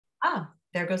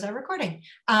There goes our recording.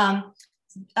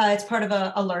 It's part of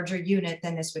a larger unit,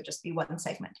 then this would just be one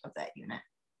segment of that unit.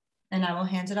 And I will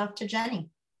hand it off to Jenny.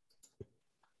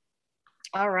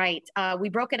 All right, we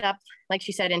broke it up, like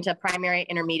she said, into primary,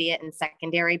 intermediate, and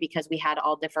secondary because we had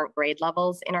all different grade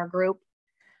levels in our group.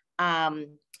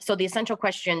 So the essential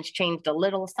questions changed a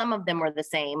little. Some of them were the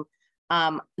same.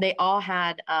 They all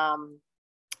had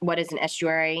what is an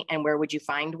estuary and where would you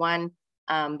find one?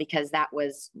 Because that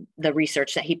was the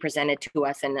research that he presented to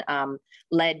us and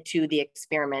led to the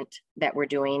experiment that we're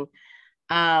doing.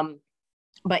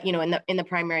 But you know, in the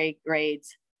primary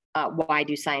grades, why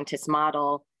do scientists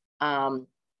model?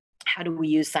 How do we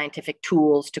use scientific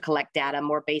tools to collect data?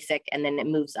 More basic, and then it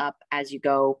moves up as you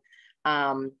go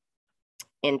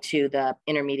into the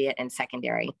intermediate and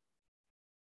secondary.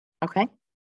 Okay.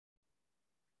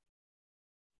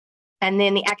 And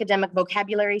then the academic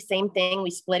vocabulary, same thing. We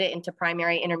split it into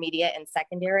primary, intermediate, and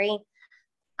secondary.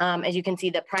 As you can see,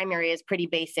 the primary is pretty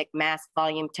basic: mass,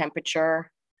 volume,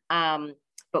 temperature.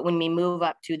 But when we move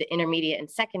up to the intermediate and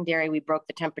secondary, we broke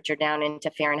the temperature down into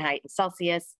Fahrenheit and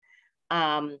Celsius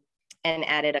and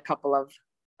added a couple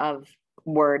of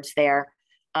words there.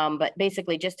 But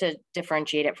basically just to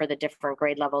differentiate it for the different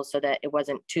grade levels so that it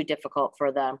wasn't too difficult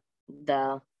for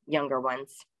the younger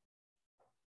ones.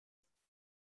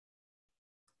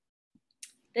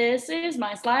 This is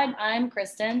my slide. I'm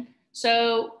Kristen.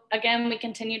 So again, we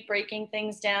continued breaking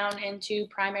things down into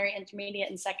primary, intermediate,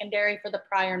 and secondary for the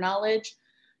prior knowledge.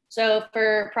 So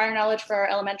for prior knowledge for our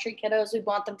elementary kiddos, we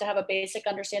want them to have a basic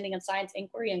understanding of science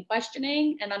inquiry and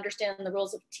questioning and understand the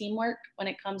rules of teamwork when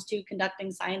it comes to conducting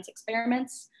science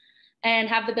experiments, and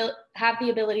have the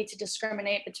ability to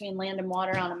discriminate between land and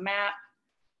water on a map.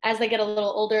 As they get a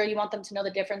little older, you want them to know the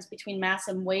difference between mass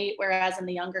and weight, whereas in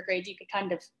the younger grades, you could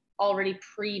kind of already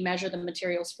pre-measure the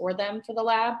materials for them for the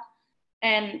lab.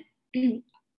 And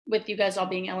with you guys all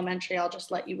being elementary, I'll just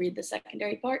let you read the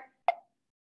secondary part.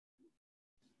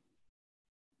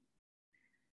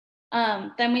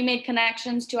 Then we made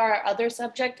connections to our other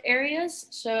subject areas.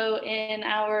 So in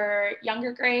our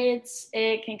younger grades,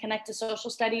 it can connect to social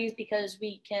studies because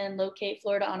we can locate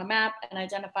Florida on a map and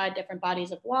identify different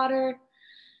bodies of water.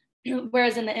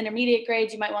 Whereas in the intermediate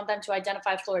grades, you might want them to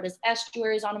identify Florida's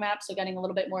estuaries on a map, so getting a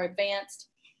little bit more advanced.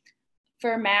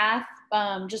 For math,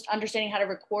 just understanding how to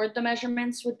record the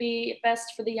measurements would be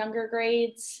best for the younger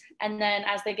grades. And then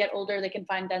as they get older, they can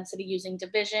find density using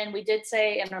division. We did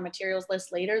say in our materials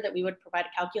list later that we would provide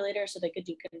a calculator so they could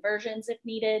do conversions if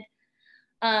needed.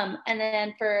 And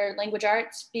then for language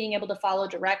arts, being able to follow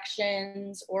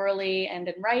directions orally and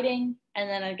in writing. And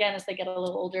then again, as they get a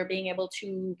little older, being able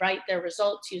to write their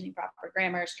results using proper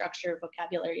grammar, structure,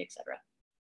 vocabulary, etc.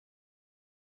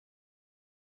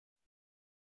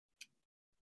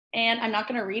 And I'm not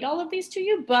going to read all of these to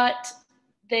you, but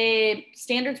the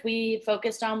standards we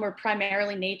focused on were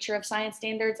primarily nature of science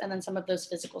standards and then some of those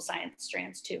physical science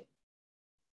strands too.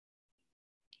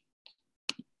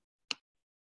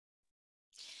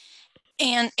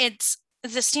 And it's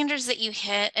the standards that you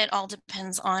hit, it all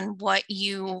depends on what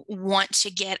you want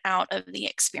to get out of the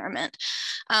experiment.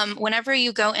 Whenever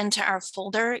you go into our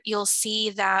folder, you'll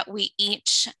see that we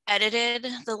each edited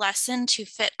the lesson to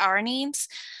fit our needs.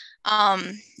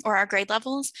 Or our grade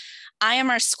levels. I am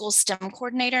our school STEM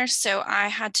coordinator, so I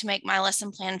had to make my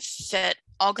lesson plan fit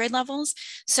all grade levels.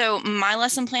 So my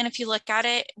lesson plan, if you look at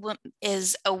it,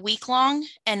 is a week long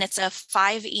and it's a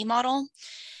 5E model.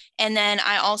 And then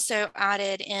I also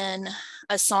added in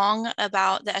a song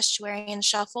about the estuarian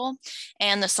shuffle,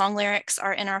 and the song lyrics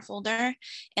are in our folder.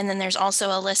 And then there's also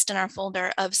a list in our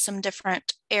folder of some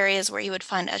different areas where you would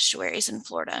find estuaries in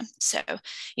Florida. So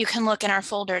you can look in our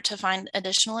folder to find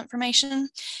additional information.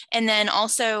 And then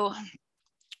also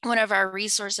one of our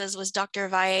resources was Dr.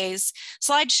 Valle's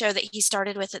slideshow that he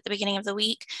started with at the beginning of the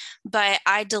week, but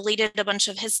I deleted a bunch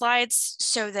of his slides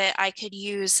so that I could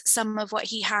use some of what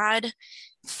he had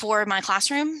for my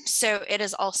classroom. So it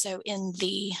is also in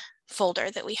the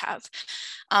folder that we have.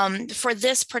 For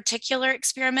this particular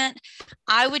experiment,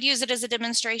 I would use it as a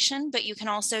demonstration, but you can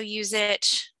also use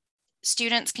it,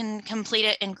 students can complete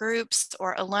it in groups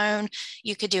or alone.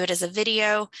 You could do it as a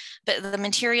video, but the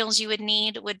materials you would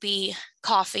need would be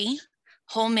coffee,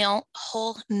 whole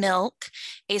milk,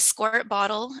 a squirt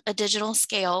bottle, a digital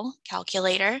scale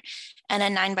calculator, and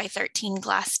a 9x13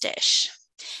 glass dish.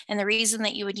 And the reason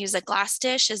that you would use a glass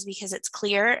dish is because it's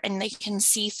clear and they can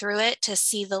see through it to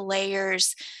see the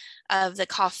layers of the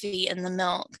coffee and the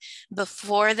milk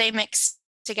before they mix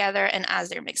together and as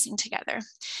they're mixing together.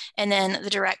 And then the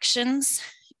directions,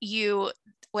 you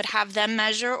would have them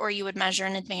measure or you would measure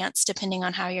in advance depending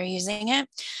on how you're using it.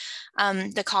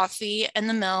 the coffee and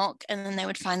the milk, and then they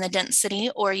would find the density,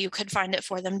 or you could find it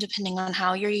for them depending on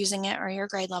how you're using it or your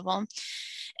grade level.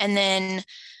 And then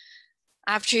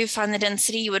after you find the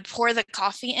density, you would pour the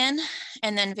coffee in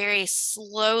and then very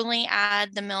slowly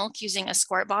add the milk using a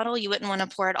squirt bottle. You wouldn't want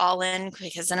to pour it all in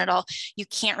because then you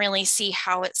can't really see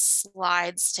how it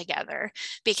slides together,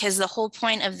 because the whole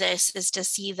point of this is to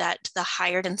see that the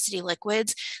higher density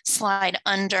liquids slide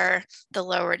under the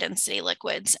lower density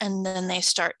liquids, and then they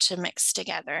start to mix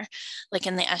together like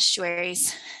in the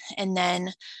estuaries. And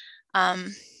then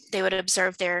they would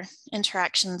observe their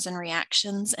interactions and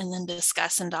reactions and then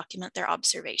discuss and document their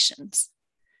observations.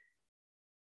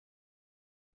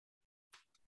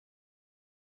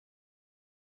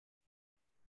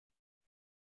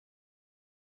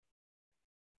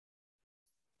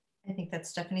 I think that's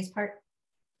Stephanie's part.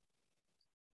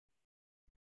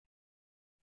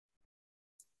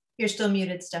 You're still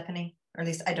muted, Stephanie, or at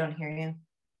least I don't hear you.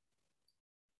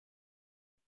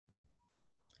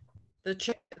 The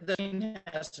screen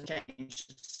hasn't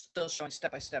changed. It's still showing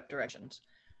step-by-step directions.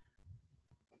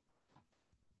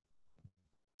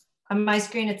 On my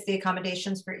screen, it's the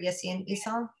accommodations for ESE and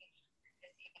ESOL.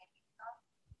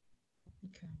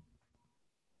 Okay.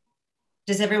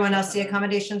 Does everyone else see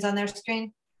accommodations on their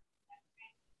screen?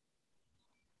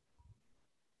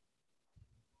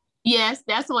 Yes,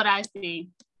 that's what I see.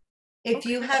 If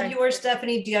you have yours,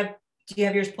 Stephanie, do you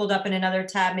have yours pulled up in another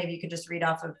tab? Maybe you could just read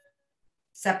off of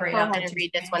separate. Go ahead and read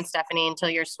this one, Stephanie, until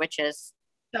your switches.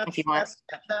 If you want.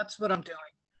 That's what I'm doing.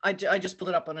 I just pulled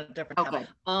it up on a different tab.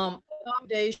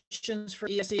 Accommodations for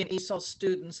ESE and ESOL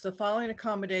students. The following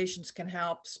accommodations can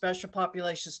help special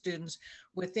population students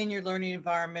within your learning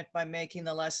environment by making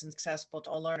the lessons accessible to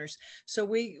all learners. So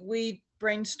we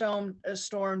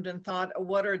brainstormed and thought,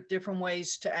 what are different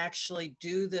ways to actually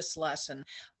do this lesson?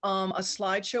 A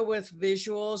slideshow with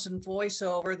visuals and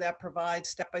voiceover that provides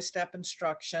step-by-step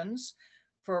instructions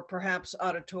for perhaps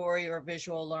auditory or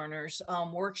visual learners,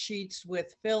 worksheets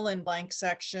with fill-in blank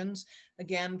sections,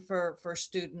 again, for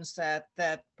students that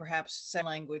perhaps second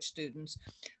language students,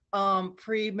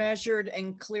 pre-measured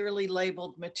and clearly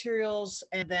labeled materials,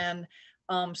 and then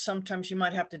sometimes you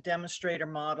might have to demonstrate or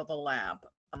model the lab.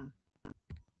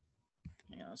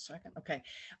 A second. Okay.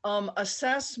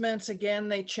 Assessments, again,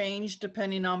 they change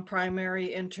depending on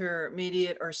primary,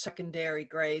 intermediate, or secondary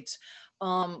grades.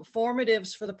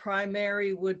 Formatives for the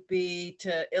primary would be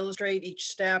to illustrate each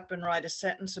step and write a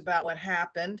sentence about what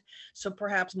happened. So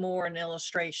perhaps more an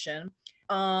illustration.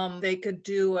 They could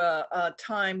do a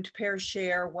timed pair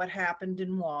share, what happened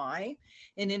and why.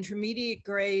 In intermediate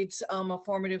grades, a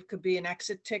formative could be an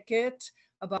exit ticket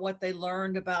about what they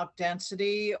learned about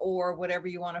density or whatever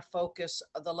you want to focus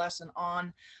the lesson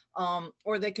on.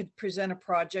 Or they could present a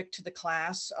project to the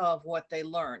class of what they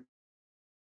learned.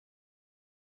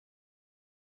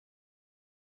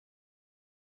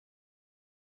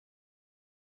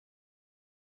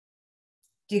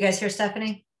 Do you guys hear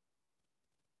Stephanie?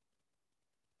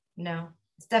 No.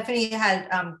 Stephanie had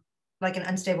like an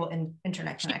unstable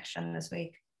internet connection this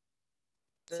week.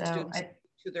 The so students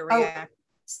to the react.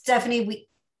 Stephanie,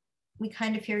 we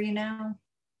kind of hear you now.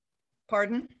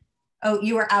 Pardon? Oh,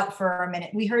 you were out for a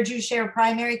minute. We heard you share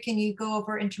primary. Can you go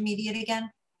over intermediate again?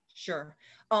 Sure.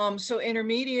 So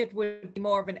intermediate would be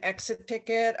more of an exit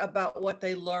ticket about what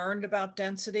they learned about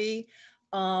density.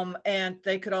 And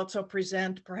they could also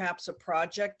present perhaps a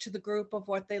project to the group of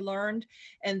what they learned.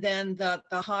 And then the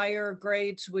higher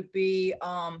grades would be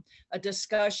a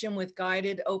discussion with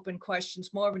guided open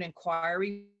questions, more of an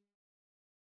inquiry.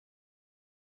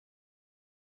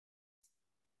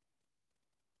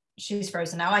 She's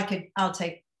frozen now.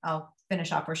 I'll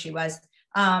finish off where she was.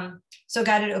 So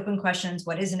guided open questions.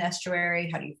 What is an estuary?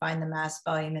 How do you find the mass,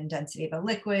 volume, and density of a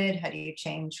liquid? How do you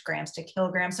change grams to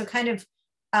kilograms? So kind of,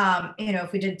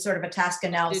 if we did sort of a task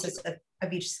analysis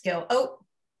of each skill. Oh,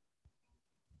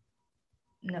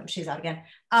 no, she's out again.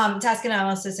 Task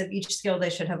analysis of each skill they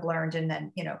should have learned, and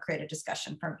then, create a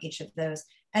discussion from each of those.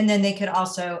 And then they could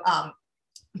also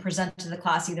present to the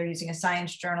class either using a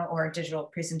science journal or a digital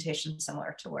presentation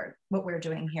similar to what we're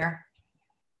doing here.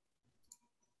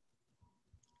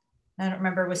 I don't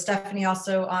remember, was Stephanie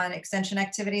also on extension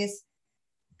activities?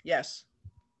 Yes.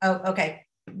 Oh, okay.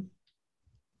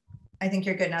 I think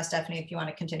you're good now, Stephanie, if you want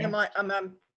to continue.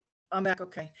 I'm back,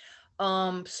 okay.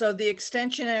 So the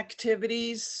extension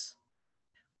activities,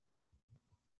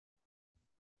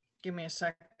 give me a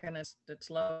second, it's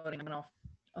loading off.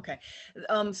 Okay.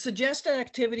 Suggested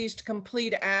activities to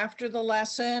complete after the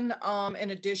lesson, in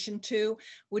addition to,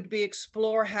 would be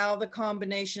explore how the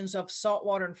combinations of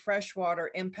saltwater and freshwater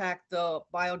impact the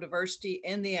biodiversity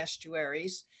in the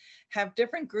estuaries. have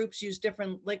different groups use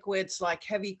different liquids like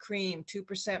heavy cream,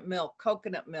 2% milk,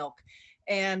 coconut milk,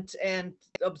 and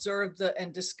observe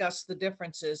and discuss the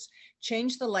differences.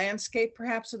 Change the landscape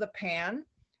perhaps of the pan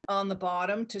on the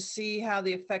bottom to see how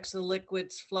the effects of the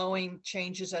liquids flowing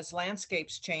changes as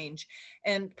landscapes change,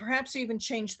 and perhaps even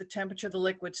change the temperature of the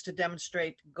liquids to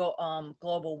demonstrate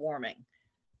global warming,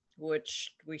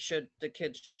 which the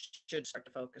kids should start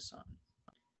to focus on.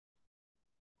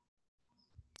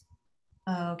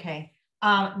 Okay.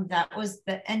 That was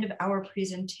the end of our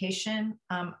presentation.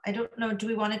 I don't know, do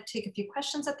we want to take a few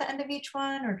questions at the end of each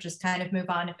one or just kind of move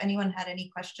on? If anyone had any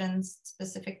questions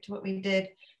specific to what we did,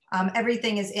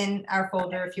 everything is in our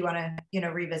folder if you want to,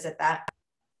 revisit that.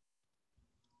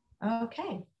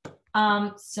 Okay.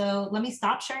 So let me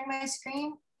stop sharing my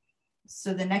screen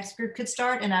so the next group could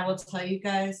start, and I will tell you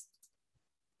guys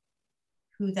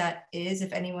who that is.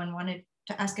 If anyone wanted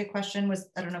to ask a question,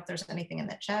 I don't know if there's anything in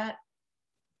the chat.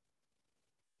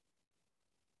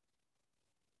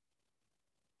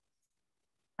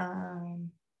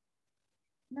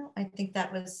 No, I think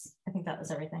that was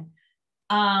everything.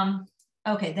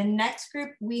 Okay, the next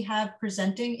group we have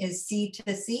presenting is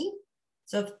C2C.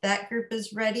 So if that group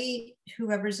is ready,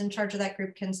 whoever's in charge of that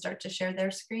group can start to share their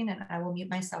screen, and I will mute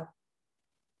myself.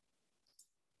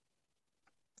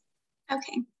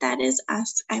 Okay, that is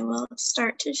us. I will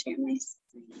start to share my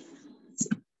screen.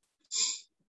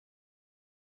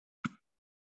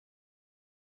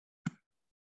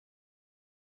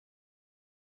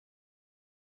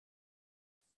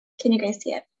 Can you guys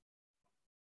see it?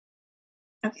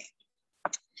 Okay.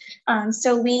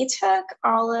 So we took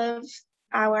all of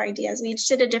our ideas. We each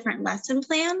did a different lesson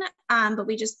plan, but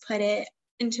we just put it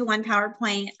into one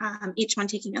PowerPoint, each one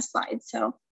taking a slide.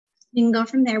 So we can go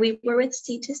from there. We were with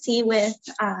C2C with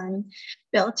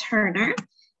Bill Turner.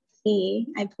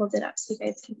 I pulled it up so you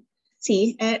guys can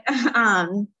see it.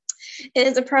 It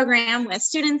is a program with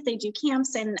students. They do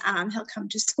camps, and he'll come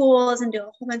to schools and do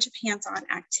a whole bunch of hands-on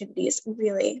activities.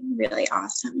 Really, really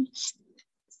awesome.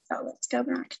 So let's go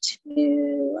back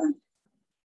to,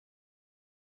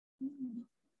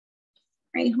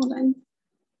 right, hold on.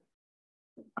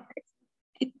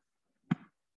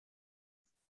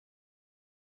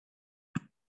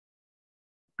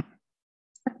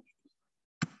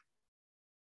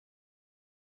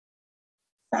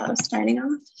 So starting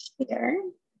off here,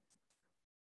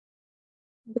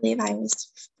 I believe I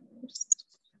was first.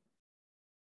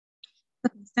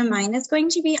 So mine is going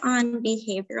to be on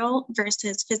behavioral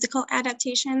versus physical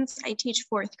adaptations. I teach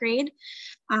 4th grade.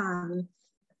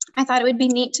 I thought it would be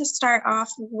neat to start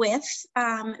off with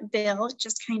Bill,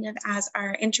 just kind of as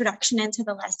our introduction into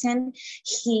the lesson.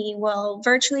 He will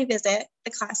virtually visit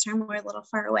the classroom. We're a little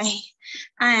far away.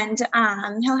 And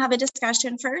he'll have a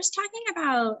discussion first talking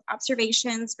about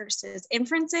observations versus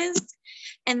inferences.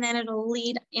 And then it'll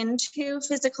lead into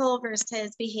physical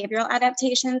versus behavioral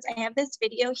adaptations. I have this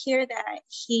video here that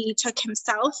he took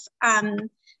himself.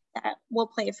 That we'll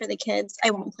play for the kids.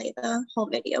 I won't play the whole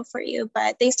video for you,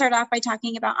 but they start off by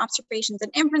talking about observations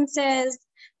and inferences.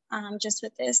 Just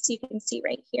with this, you can see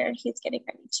right here, he's getting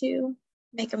ready to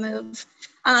make a move.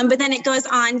 But then it goes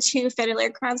on to Fiddler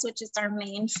Crabs, which is our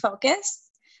main focus,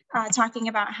 talking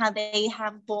about how they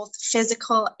have both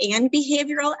physical and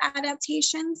behavioral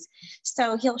adaptations.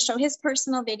 So he'll show his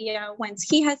personal video. Once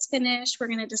he has finished, we're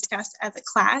going to discuss as a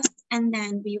class, and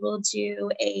then we will do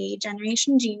a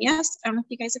Generation Genius. I don't know if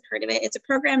you guys have heard of it. It's a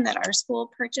program that our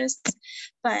school purchased,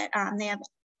 but they have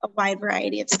a wide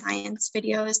variety of science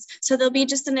videos. So there'll be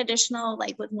just an additional,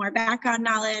 like with more background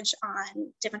knowledge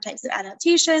on different types of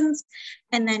adaptations.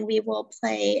 And then we will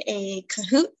play a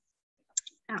Kahoot,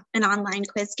 an online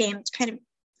quiz game to kind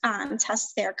of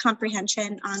test their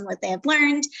comprehension on what they have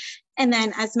learned. And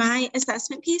then as my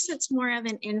assessment piece, it's more of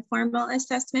an informal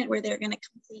assessment where they're going to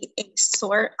complete a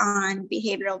sort on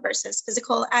behavioral versus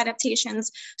physical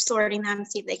adaptations, sorting them,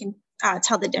 see if they can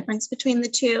tell the difference between the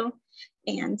two.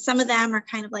 And some of them are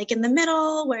kind of like in the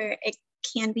middle where it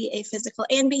can be a physical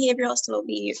and behavioral, so it'll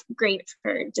be great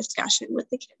for discussion with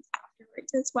the kids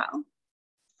afterwards as well.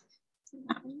 So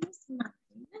that was mine.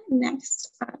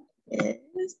 Next up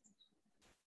is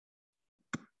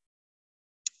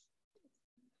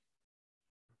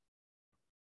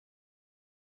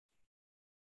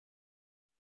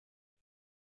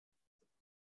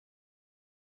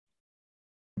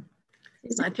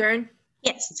my turn.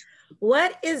 Yes.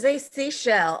 What is a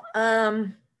seashell?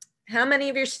 How many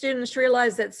of your students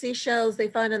realize that seashells they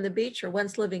find on the beach are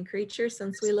once living creatures?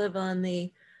 Since we live on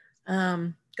the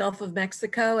Gulf of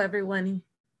Mexico, everyone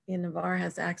in Navarre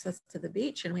has access to the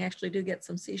beach, and we actually do get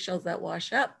some seashells that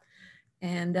wash up.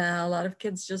 And a lot of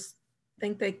kids just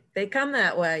think they come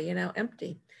that way, you know,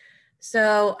 empty.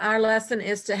 So our lesson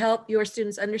is to help your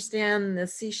students understand the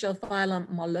seashell phylum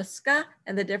Mollusca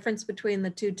and the difference between the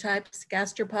two types,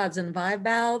 gastropods and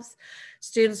bivalves.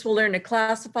 Students will learn to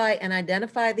classify and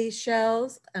identify these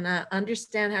shells and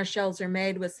understand how shells are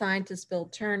made with scientist Bill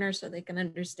Turner, so they can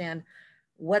understand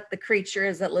what the creature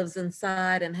is that lives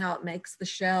inside and how it makes the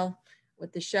shell,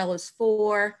 what the shell is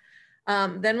for.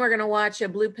 Then we're gonna watch a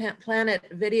Blue Planet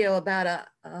video about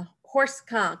a horse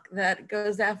conch that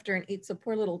goes after and eats a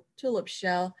poor little tulip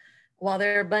shell while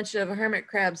there are a bunch of hermit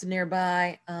crabs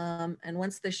nearby. And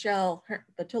once the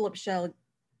tulip shell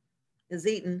is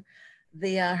eaten,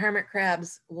 the hermit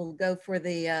crabs will go for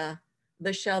the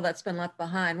shell that's been left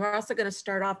behind. We're also going to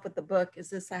start off with the book, Is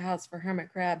This a House for Hermit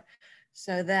Crab?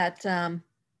 So that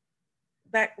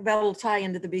that'll tie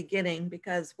into the beginning,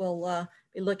 because we'll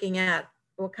be looking at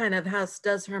what kind of house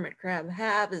does hermit crab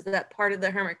have? Is that part of the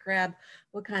hermit crab?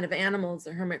 What kind of animals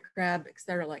the hermit crab, et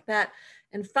cetera, like that.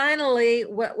 And finally,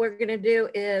 what we're going to do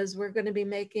is we're going to be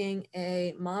making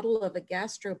a model of a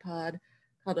gastropod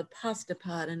called a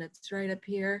pastapod, and it's right up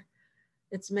here.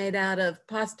 It's made out of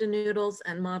pasta noodles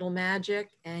and Model Magic,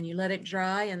 and you let it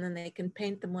dry, and then they can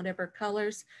paint them whatever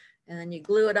colors, and then you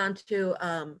glue it onto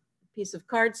a piece of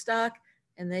cardstock,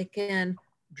 and they can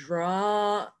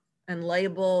draw and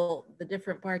label the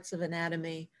different parts of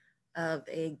anatomy of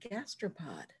a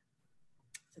gastropod.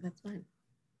 So that's fine.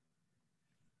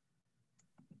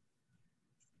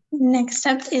 Next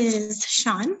up is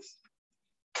Sean.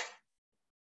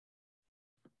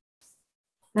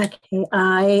 Okay,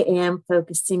 I am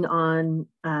focusing on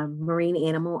marine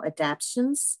animal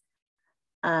adaptions.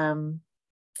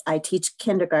 I teach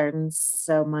kindergarten,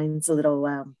 so mine's a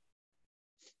little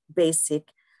basic.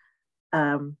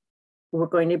 We're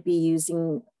going to be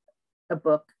using a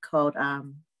book called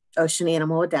Ocean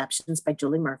Animal Adaptions by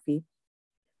Julie Murphy.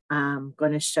 I'm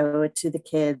going to show it to the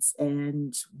kids,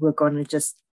 and we're going to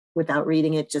just, without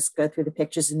reading it, just go through the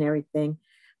pictures and everything.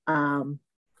 And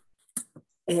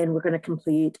we're going to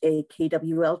complete a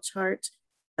KWL chart,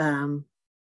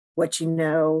 what you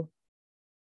know,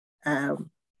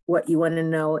 what you want to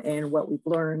know, and what we've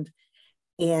learned.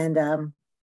 And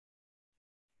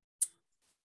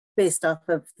based off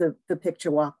of the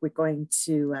picture walk, we're going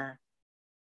to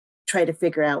try to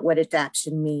figure out what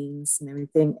adaption means and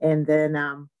everything. And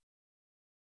then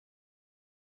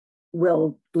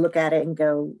we'll look at it and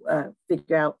go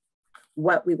figure out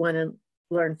what we want to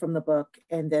learn from the book.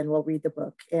 And then we'll read the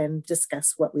book and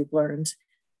discuss what we've learned.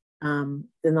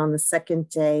 Then on the second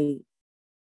day,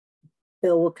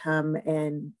 Bill will come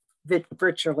and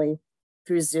virtually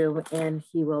through Zoom, and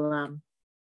he will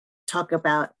talk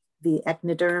about the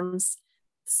echinoderms,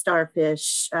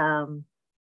 starfish, oh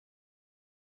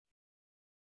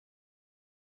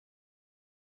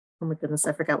my goodness,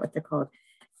 I forgot what they're called.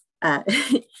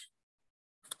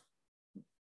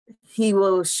 He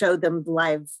will show them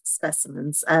live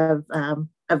specimens of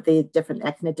the different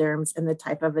echinoderms and the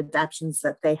type of adaptions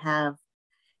that they have.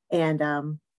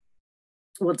 And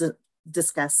we'll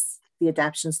discuss the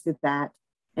adaptions through that.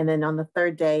 And then on the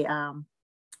third day,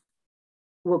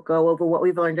 we'll go over what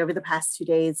we've learned over the past 2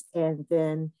 days, and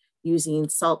then using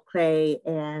salt clay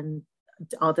and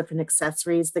all different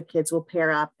accessories, the kids will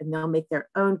pair up and they'll make their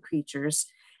own creatures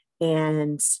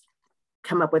and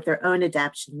come up with their own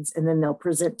adaptions, and then they'll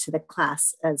present to the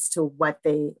class as to what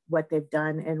they've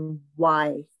done and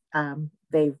why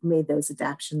they've made those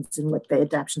adaptions and what the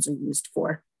adaptions are used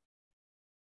for.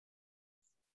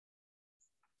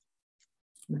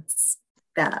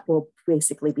 That will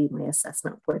basically be my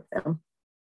assessment with them.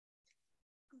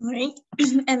 All right,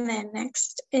 and then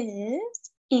next is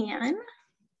Anne.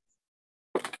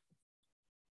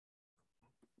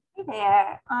 Hey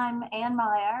there, I'm Ann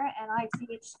Meyer and I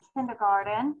teach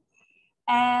kindergarten,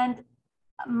 and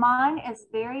mine is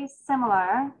very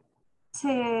similar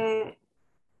to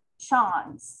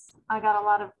Sean's. I got a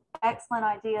lot of excellent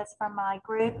ideas from my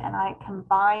group and I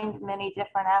combined many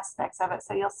different aspects of it,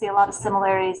 so you'll see a lot of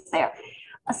similarities there.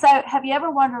 So have you ever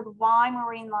wondered why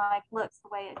marine life looks the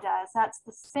way it does? That's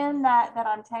the spin that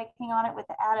I'm taking on it with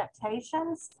the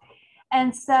adaptations.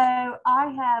 And so I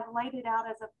have laid it out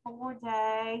as a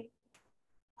 4-day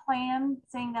plan,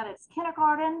 seeing that it's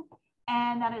kindergarten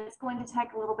and that it's going to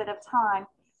take a little bit of time.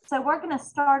 So we're going to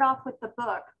start off with the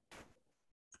book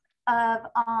of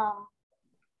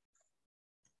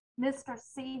Mr.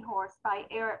 Seahorse by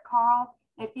Eric Carle.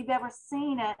 If you've ever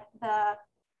seen it, the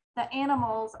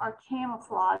animals are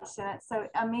camouflaged in it. So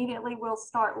immediately we'll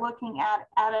start looking at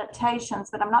adaptations,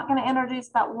 but I'm not going to introduce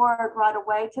that word right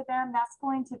away to them. That's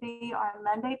going to be our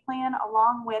Monday plan,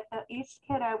 along with each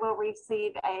kiddo will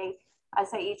receive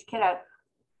each kiddo,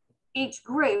 each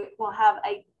group will have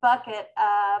a bucket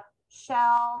of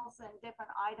shells and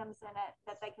different items in it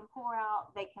that they can pour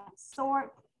out, they can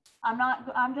sort.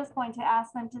 I'm just going to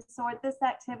ask them to sort. This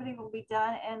activity will be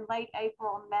done in late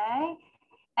April, May.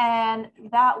 And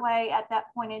that way, at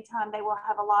that point in time, they will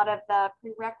have a lot of the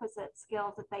prerequisite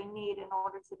skills that they need in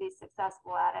order to be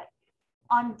successful at it.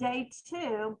 On day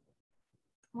 2,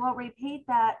 we'll repeat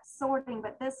that sorting,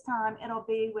 but this time it'll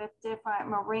be with different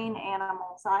marine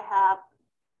animals. I have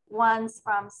ones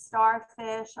from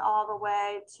starfish all the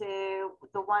way to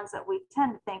the ones that we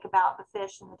tend to think about, the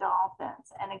fish and the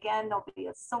dolphins. And again, there'll be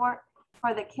a sort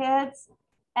for the kids.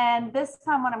 And this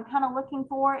time what I'm kind of looking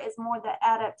for is more the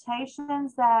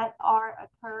adaptations that are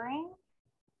occurring.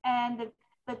 And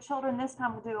the children this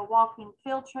time will do a walking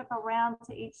field trip around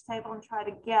to each table and try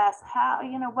to guess how,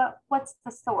 you know, what's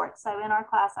the sort. So in our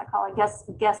class, I call it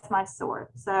guess my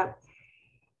sort. So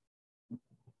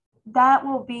that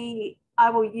will be, I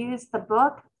will use the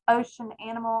book Ocean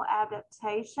Animal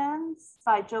Adaptations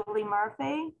by Julie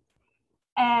Murphy.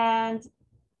 And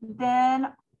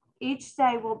then each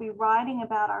day we'll be writing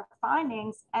about our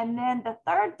findings. And then the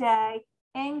third day,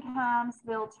 in comes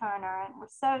Bill Turner. And we're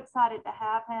so excited to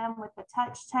have him with the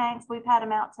touch tanks. We've had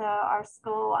him out to our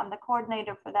school. I'm the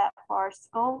coordinator for that for our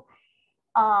school.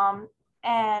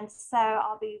 And so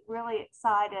I'll be really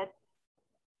excited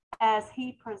as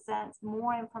he presents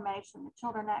more information. The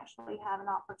children actually have an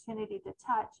opportunity to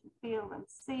touch and feel and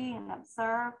see and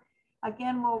observe.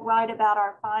 Again, we'll write about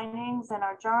our findings in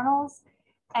our journals.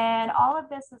 And all of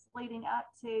this is leading up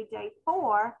to day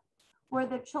 4, where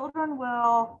the children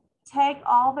will take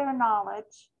all their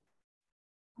knowledge.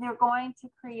 They're going to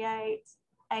create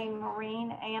a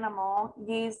marine animal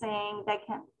using,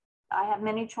 I have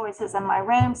many choices in my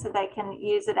room, so they can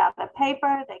use it out of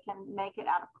paper, they can make it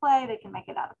out of clay, they can make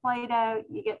it out of Play-Doh,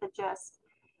 you get the gist.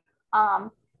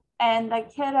 And the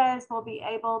kiddos will be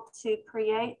able to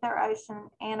create their ocean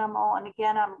animal. And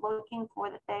again, I'm looking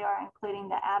for that they are including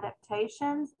the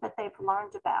adaptations that they've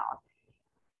learned about.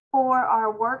 For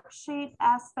our worksheet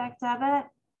aspect of it,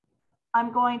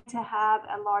 I'm going to have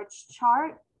a large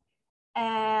chart.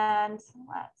 And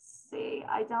let's see,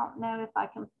 I don't know if I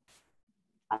can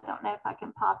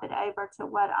pop it over to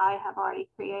what I have already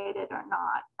created or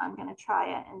not. I'm going to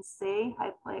try it and see.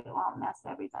 Hopefully it won't mess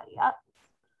everybody up.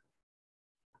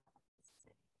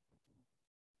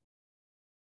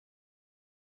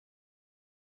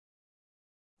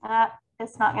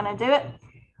 It's not going to do it.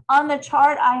 On the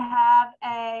chart, I have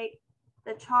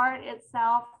the chart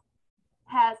itself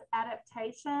has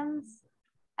adaptations,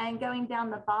 and going down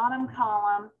the bottom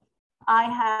column, I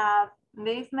have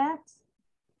movement.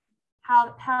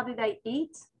 How do they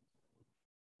eat?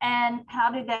 And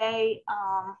how do they,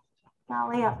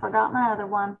 golly, I forgot my other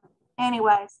one.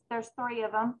 Anyways, there's 3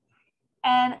 of them.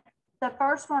 And the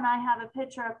first one, I have a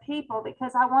picture of people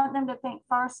because I want them to think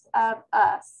first of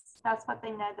us. That's what they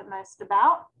know the most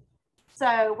about.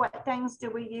 So what things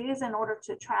do we use in order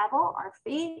to travel? Our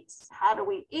feet. How do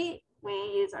we eat? We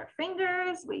use our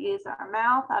fingers. We use our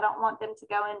mouth. I don't want them to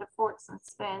go into forks and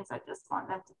spoons. I just want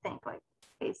them to think like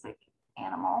basic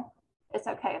animal. It's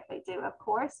okay if they do, of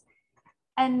course.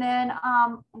 And then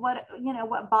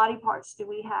what body parts do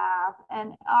we have?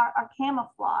 And our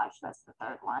camouflage, that's the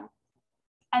 3rd one.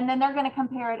 And then they're going to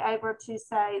compare it over to,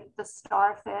 say, the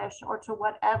starfish or to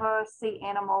whatever sea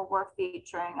animal we're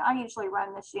featuring. I usually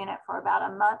run this unit for about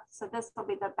a month. So this will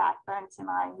be the backbone to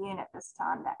my unit this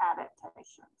time, the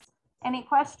adaptations. Any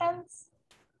questions?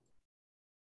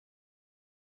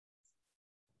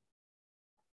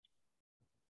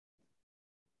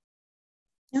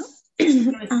 No.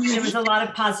 There was a lot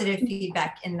of positive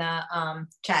feedback in the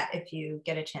chat if you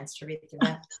get a chance to read through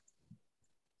that.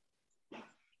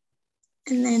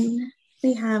 And then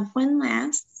we have one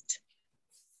last.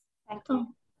 Thank you. Oh,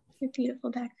 your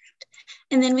beautiful background.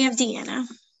 And then we have Deanna.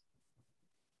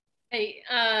 Hey,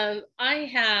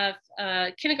 I have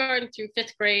kindergarten through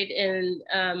 5th grade,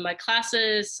 and my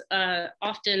classes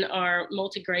often are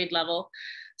multi-grade level.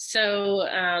 So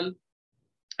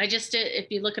I just did, if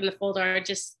you look in the folder, I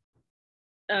just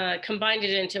combined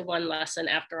it into one lesson.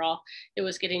 After all, it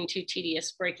was getting too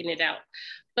tedious breaking it out.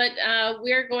 But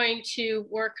we're going to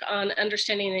work on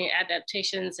understanding the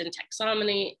adaptations and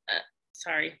taxonomy,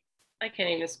 I can't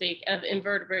even speak, of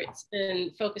invertebrates,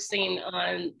 and focusing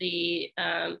on the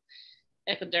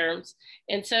ectoderms.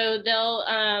 And so they'll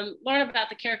learn about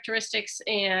the characteristics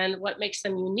and what makes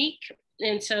them unique.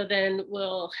 And so then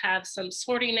we'll have some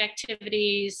sorting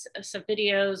activities, some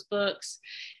videos, books,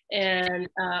 and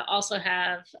also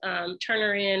have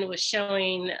Turner in with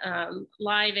showing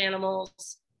live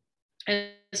animals,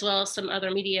 as well as some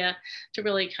other media to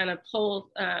really kind of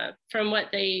pull from what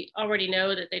they already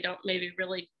know that they don't maybe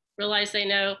really realize they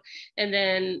know. And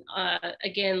then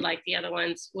again, like the other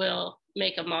ones, will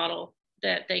make a model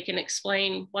that they can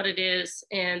explain what it is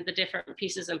and the different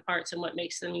pieces and parts and what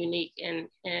makes them unique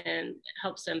and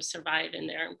helps them survive in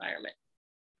their environment.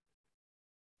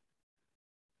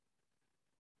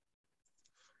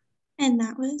 And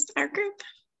that was our group.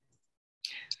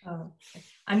 Oh,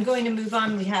 I'm going to move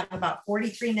on. We have about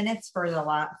 43 minutes for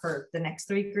the next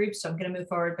 3 groups. So I'm going to move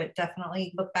forward, but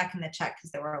definitely look back in the chat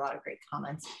because there were a lot of great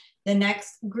comments. The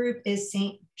next group is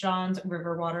St. John's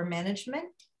River Water Management.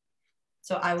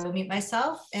 So I will mute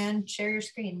myself and share your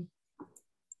screen.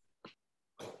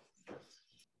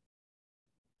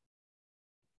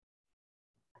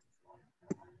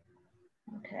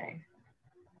 Okay.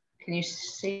 Can you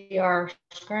see our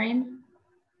screen?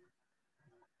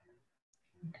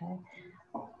 Okay.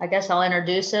 I guess I'll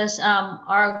introduce us.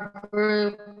 Our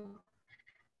group,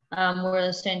 we're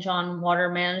the St. John Water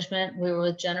Management. We were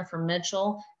with Jennifer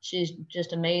Mitchell. She's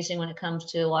just amazing when it comes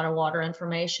to a lot of water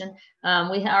information.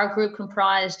 Our group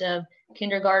comprised of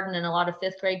kindergarten and a lot of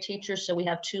 5th grade teachers. So we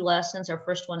have 2 lessons. Our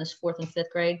first one is 4th and 5th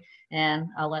grade. And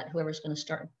I'll let whoever's going to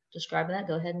start describing that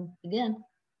go ahead and begin.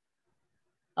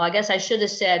 Oh, I guess I should have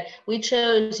said we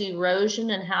chose erosion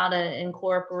and how to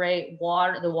incorporate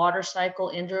the water cycle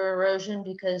into erosion,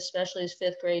 because especially as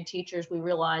 5th grade teachers, we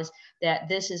realize that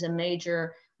this is a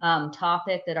major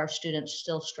topic that our students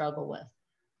still struggle with.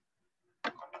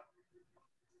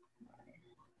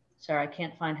 Sorry, I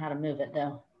can't find how to move it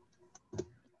though.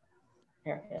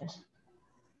 There it is.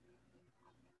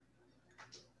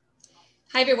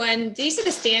 Hi, everyone. These are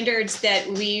the standards that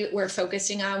we were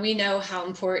focusing on. We know how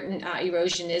important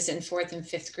erosion is in 4th and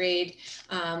 5th grade.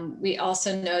 We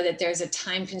also know that there's a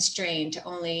time constraint,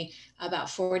 only about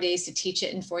 4 days to teach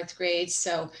it in 4th grade.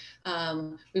 So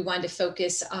we wanted to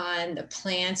focus on the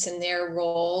plants and their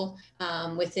role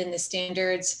within the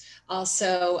standards.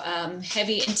 Also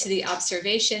heavy into the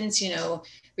observations,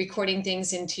 recording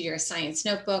things into your science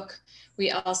notebook. We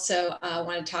also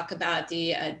want to talk about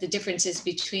the differences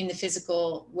between the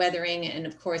physical weathering and,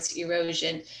 of course,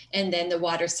 erosion. And then the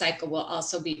water cycle will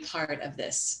also be part of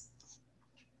this.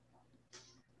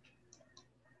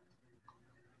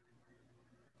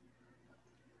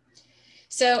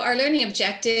 So our learning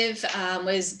objective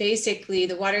was basically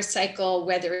the water cycle,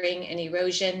 weathering, and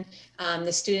erosion.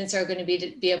 The students are going to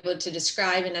be able to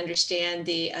describe and understand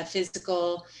the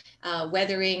physical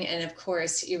weathering and, of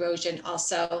course, erosion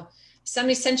also.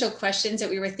 Some essential questions that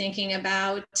we were thinking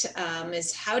about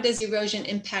is how does erosion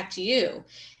impact you?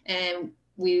 And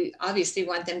we obviously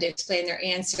want them to explain their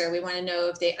answer. We want to know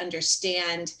if they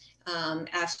understand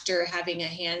after having a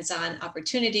hands-on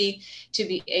opportunity to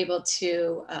be able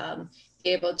to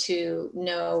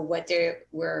know what they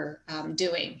were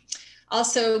doing.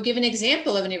 Also, give an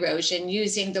example of an erosion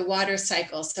using the water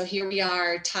cycle. So here we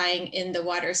are tying in the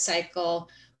water cycle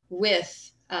with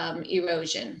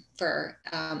erosion for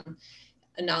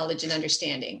knowledge and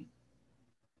understanding.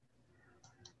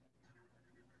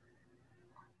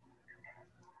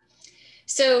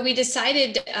 So we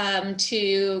decided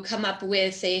to come up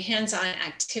with a hands-on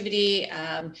activity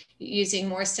using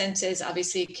more senses.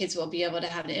 Obviously, kids will be able to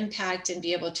have an impact and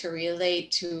be able to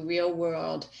relate to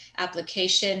real-world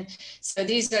application. So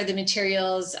these are the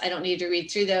materials. I don't need to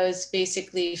read through those,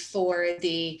 basically for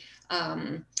the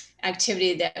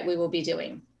activity that we will be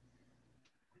doing.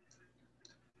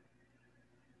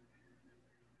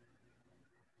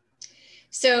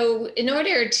 So in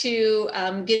order to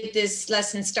get this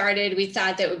lesson started, we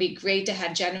thought that it would be great to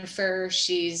have Jennifer.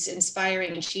 She's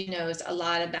inspiring and she knows a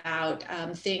lot about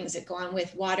things that go on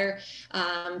with water,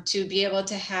 to be able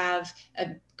to have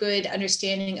a good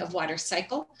understanding of water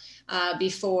cycle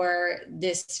before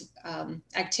this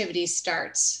activity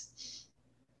starts.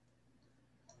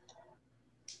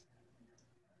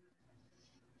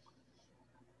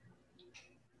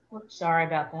 Oops, sorry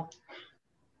about that.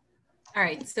 All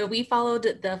right, so we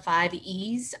followed the 5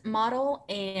 E's model,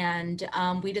 and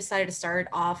we decided to start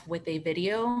off with a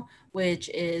video, which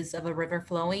is of a river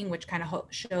flowing, which kind of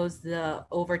shows the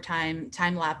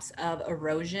time lapse of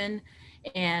erosion.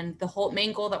 And the whole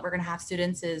main goal that we're going to have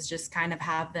students is just kind of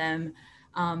have them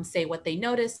say what they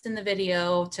noticed in the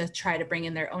video to try to bring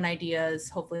in their own ideas.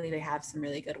 Hopefully they have some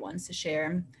really good ones to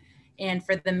share. And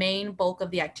for the main bulk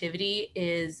of the activity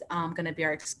is going to be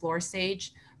our explore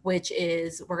stage, which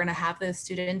is we're going to have the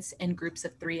students in groups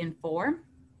of 3 and 4.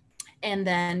 And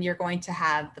then you're going to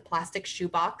have the plastic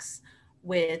shoebox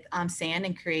with sand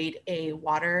and create a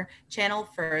water channel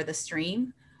for the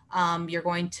stream. You're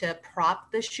going to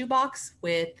prop the shoebox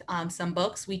with some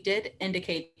books. We did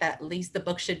indicate that at least the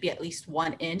book should be at least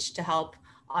 1 inch to help.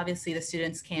 Obviously, the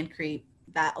students can create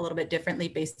that a little bit differently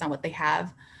based on what they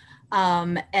have.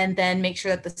 And then make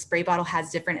sure that the spray bottle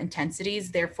has different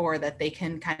intensities, therefore that they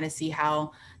can kind of see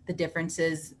how the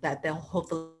differences that they'll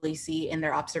hopefully see in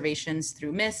their observations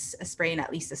through mist, a spray, and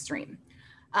at least a stream.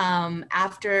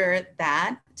 After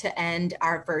that, to end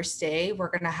our first day, we're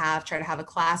going to try to have a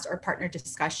class or partner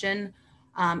discussion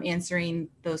answering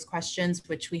those questions,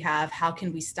 which we have: how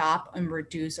can we stop and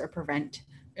reduce or prevent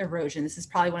erosion? This is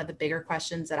probably one of the bigger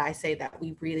questions that I say that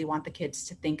we really want the kids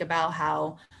to think about,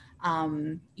 how,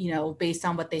 you know, based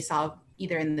on what they saw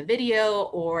either in the video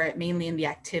or mainly in the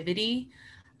activity,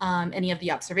 any of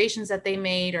the observations that they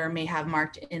made or may have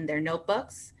marked in their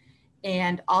notebooks.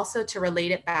 And also to relate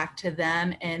it back to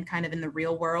them and kind of in the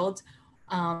real world,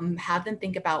 have them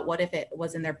think about what if it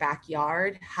was in their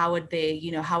backyard, how would they,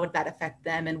 you know, how would that affect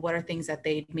them, and what are things that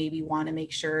they maybe want to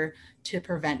make sure to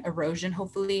prevent erosion.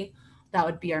 Hopefully that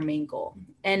would be our main goal.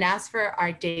 And as for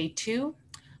our day 2,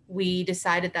 we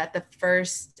decided that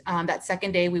that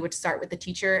second day we would start with the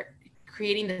teacher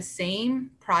creating the same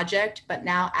project, but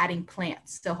now adding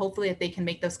plants. So hopefully if they can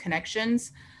make those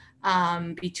connections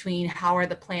between how are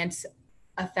the plants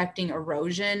affecting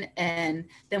erosion, and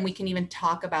then we can even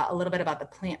talk about a little bit about the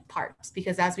plant parts,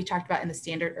 because as we talked about in the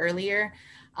standard earlier,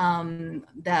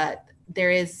 that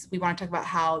we want to talk about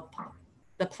how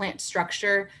the plant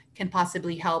structure can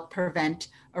possibly help prevent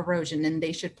erosion, and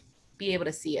they should be able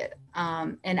to see it.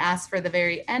 And as for the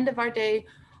very end of our day,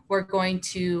 we're going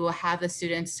to have the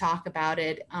students talk about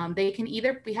it.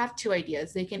 We have 2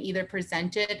 ideas. They can either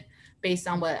present it based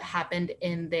on what happened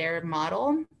in their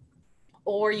model,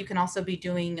 or you can also be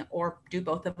doing, or do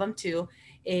both of them too,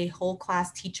 a whole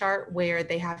class T-chart where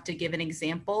they have to give an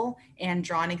example and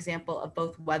draw an example of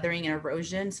both weathering and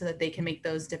erosion so that they can make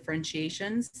those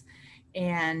differentiations.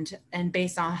 And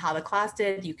based on how the class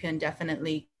did, you can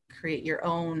definitely create your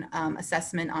own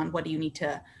assessment on what do you need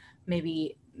to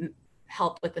maybe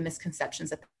help with the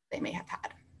misconceptions that they may have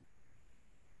had.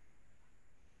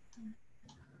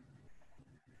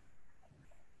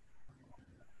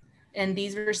 And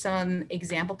these were some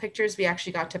example pictures. We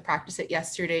actually got to practice it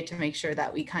yesterday to make sure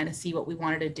that we kind of see what we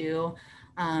wanted to do.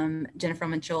 Jennifer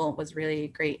Mitchell was really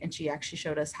great, and she actually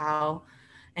showed us how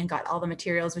and got all the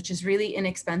materials, which is really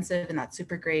inexpensive, and that's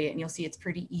super great. And you'll see it's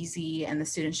pretty easy, and the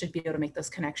students should be able to make those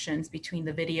connections between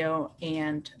the video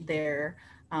and their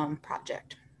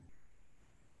project.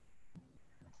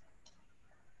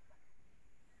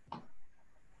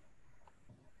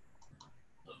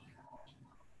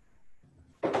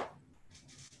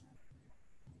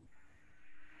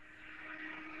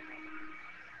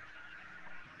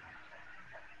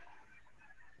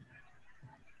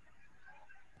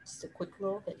 Just a quick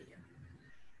little video.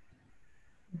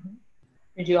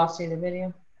 Did you all see the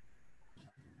video?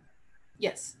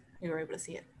 Yes, we were able to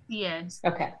see it. Yes.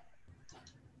 Okay.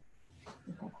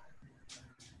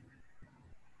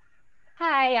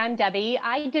 Hi, I'm Debbie.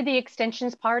 I did the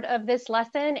extensions part of this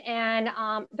lesson, and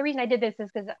the reason I did this is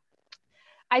because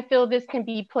I feel this can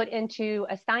be put into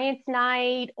a science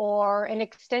night or an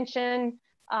extension,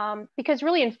 because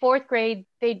really in 4th grade,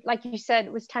 they, like you said,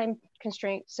 it was time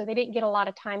constraint, so they didn't get a lot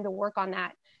of time to work on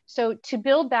that. So to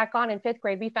build back on in 5th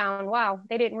grade, we found, wow,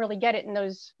 they didn't really get it in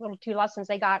those little 2 lessons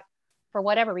they got for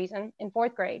whatever reason in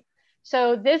 4th grade.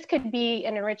 So this could be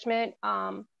an enrichment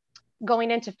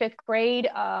going into 5th grade.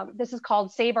 This is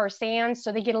called Save Our Sands.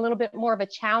 So they get a little bit more of a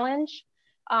challenge.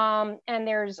 And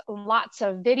there's lots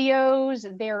of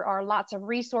videos. There are lots of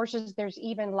resources. There's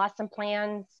even lesson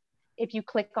plans. If you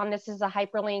click on this as a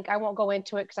hyperlink, I won't go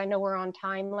into it because I know we're on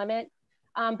time limit.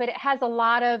 But it has a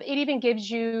lot of, it even gives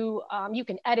you, you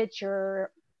can edit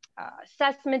your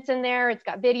assessments in there. It's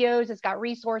got videos, it's got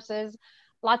resources,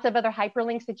 lots of other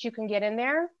hyperlinks that you can get in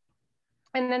there.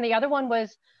 And then the other one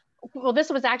was, well, this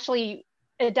was actually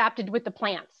adapted with the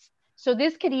plants. So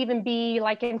this could even be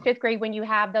like in 5th grade when you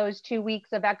have those 2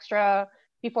 weeks of extra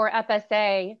before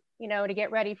FSA, you know, to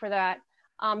get ready for that.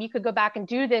 You could go back and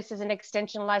do this as an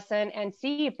extension lesson and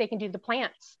see if they can do the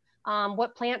plants.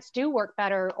 What plants do work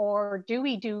better, or do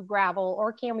we do gravel,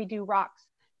 or can we do rocks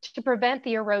to prevent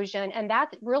the erosion? And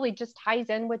that really just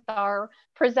ties in with our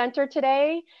presenter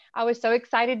today. I was so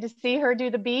excited to see her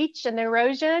do the beach and the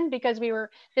erosion because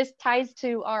this ties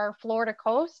to our Florida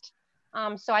coast.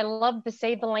 So I love the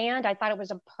Save the Land. I thought it was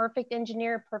a perfect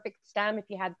engineer, perfect STEM if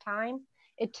you had time.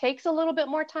 It takes a little bit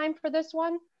more time for this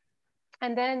one.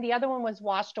 And then the other one was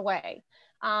Washed Away.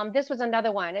 This was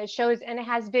another one. It shows, and it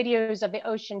has videos of the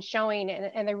ocean showing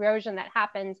and the erosion that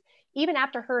happens even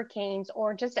after hurricanes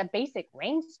or just a basic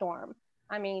rainstorm.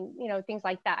 I mean, you know, things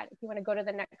like that. If you want to go to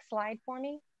the next slide for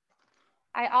me.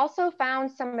 I also found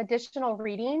some additional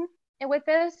reading with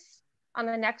this on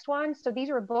the next one. So these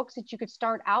were books that you could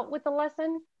start out with the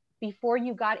lesson. before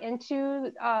you got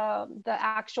into the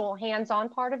actual hands-on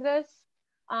part of this.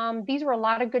 These were a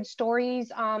lot of good stories.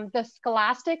 The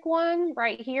Scholastic one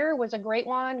right here was a great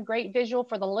one, great visual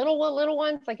for the little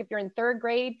ones. Like if you're in 3rd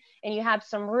grade and you have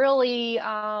some really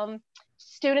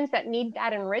students that need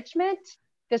that enrichment,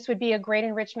 this would be a great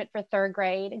enrichment for 3rd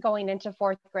grade going into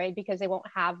 4th grade because they won't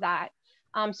have that.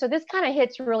 So this kind of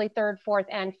hits really 3rd, 4th,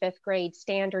 and 5th grade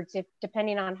standards,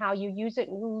 depending on how you use it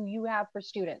and who you have for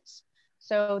students.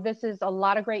 So this is a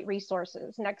lot of great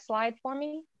resources. Next slide for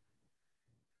me.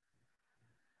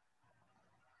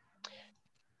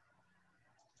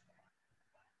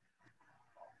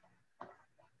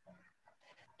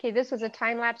 Okay, this was a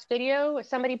time-lapse video.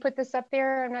 Somebody put this up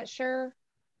there. I'm not sure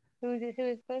who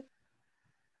is this.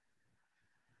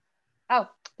 Oh,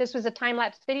 this was a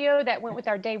time-lapse video that went with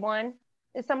our day 1.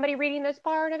 Is somebody reading this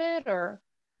part of it, or?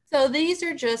 So these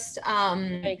are just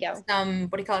some,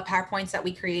 what do you call it, PowerPoints that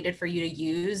we created for you to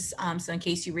use. So in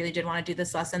case you really did want to do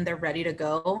this lesson, they're ready to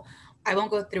go. I won't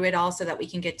go through it all so that we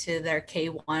can get to their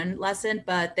K1 lesson,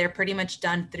 but they're pretty much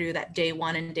done through that day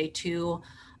 1 and day 2.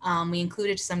 We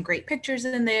included some great pictures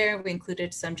in there. We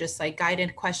included some just like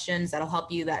guided questions that'll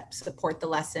help you that support the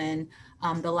lesson,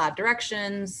 the lab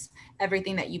directions,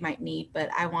 everything that you might need. But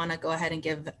I want to go ahead and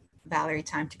give Valerie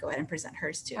time to go ahead and present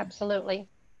hers too. Absolutely.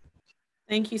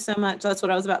 Thank you so much. That's what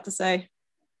I was about to say.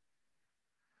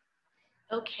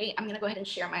 Okay, I'm gonna go ahead and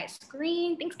share my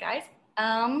screen. Thanks, guys.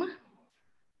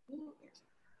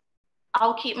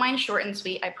 I'll keep mine short and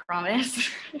sweet, I promise.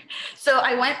 So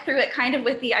I went through it kind of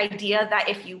with the idea that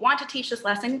if you want to teach this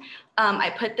lesson, I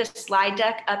put this slide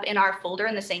deck up in our folder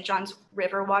in the St. John's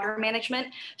River Water Management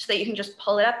so that you can just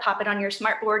pull it up, pop it on your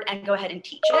smartboard, and go ahead and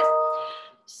teach it.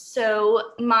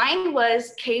 So mine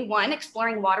was K1,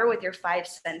 exploring water with your 5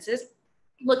 senses.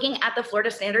 Looking at the Florida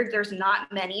standard, there's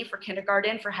not many for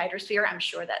kindergarten for hydrosphere. I'm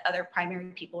sure that other primary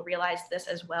people realize this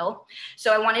as well.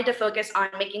 So I wanted to focus on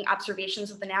making observations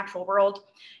of the natural world,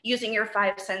 using your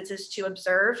 5 senses to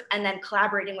observe, and then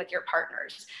collaborating with your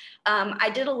partners. I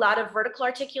did a lot of vertical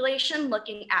articulation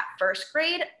looking at 1st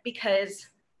grade because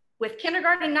with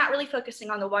kindergarten, not really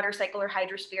focusing on the water cycle or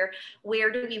hydrosphere,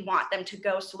 where do we want them to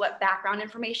go? So what background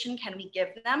information can we give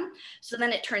them? So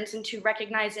then it turns into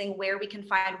recognizing where we can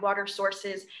find water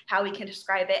sources, how we can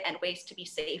describe it, and ways to be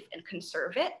safe and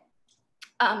conserve it.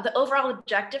 The overall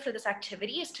objective for this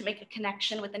activity is to make a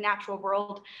connection with the natural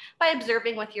world by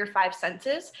observing with your 5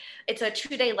 senses. It's a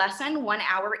 2-day lesson, 1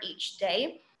 hour each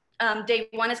day. Day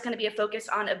 1 is going to be a focus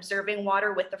on observing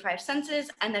water with the 5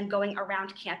 senses and then going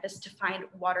around campus to find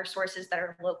water sources that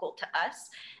are local to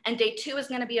us. And day 2 is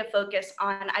going to be a focus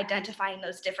on identifying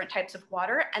those different types of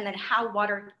water and then how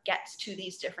water gets to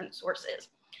these different sources.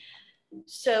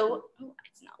 So, oh,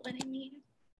 it's not letting me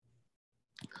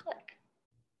click.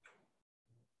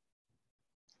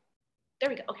 There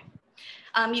we go. Okay.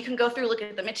 You can go through, look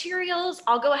at the materials.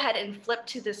 I'll go ahead and flip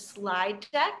to the slide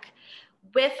deck.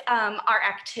 With our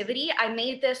activity, I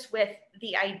made this with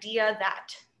the idea that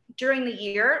during the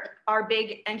year, our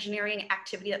big engineering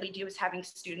activity that we do is having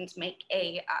students make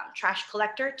a trash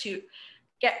collector to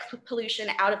get pollution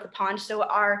out of the pond. So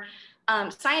our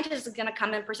scientist is going to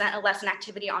come and present a lesson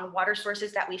activity on water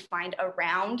sources that we find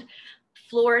around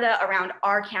Florida, around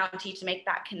our county, to make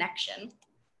that connection.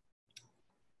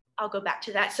 I'll go back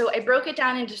to that. So I broke it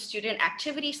down into student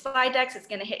activity slide decks. It's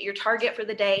going to hit your target for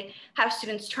the day, have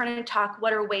students turn and talk.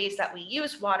 What are ways that we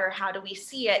use water? How do we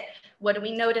see it? What do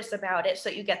we notice about it? So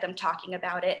you get them talking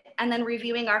about it. And then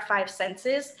reviewing our 5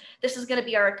 senses. This is going to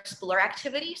be our explore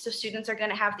activity. So students are going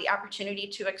to have the opportunity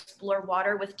to explore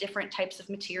water with different types of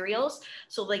materials.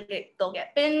 So they'll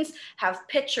get bins, have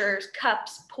pitchers,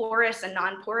 cups, porous and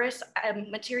non-porous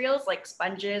materials like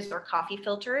sponges or coffee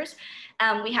filters.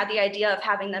 We had the idea of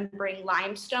having them bring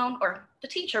limestone, or the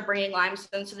teacher bringing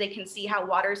limestone, so they can see how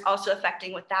water is also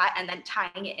affecting with that, and then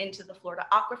tying it into the Florida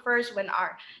aquifers when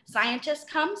our scientist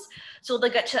comes. So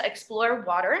they'll get to explore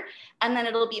water, and then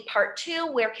it'll be part 2,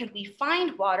 where can we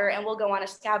find water? And we'll go on a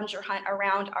scavenger hunt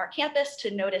around our campus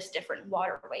to notice different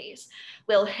waterways.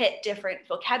 We'll hit different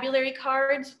vocabulary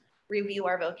cards, review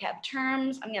our vocab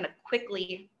terms. I'm gonna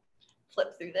quickly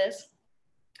flip through this.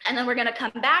 And then we're going to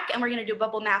come back and we're going to do a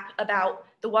bubble map about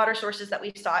the water sources that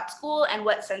we saw at school and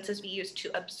what senses we used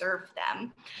to observe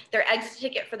them. Their exit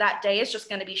ticket for that day is just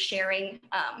going to be sharing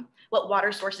what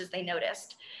water sources they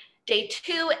noticed. Day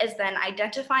 2 is then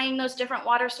identifying those different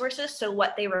water sources, so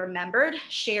what they remembered,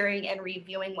 sharing and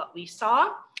reviewing what we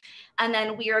saw. And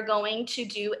then we are going to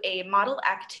do a model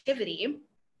activity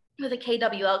with a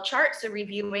KWL chart, so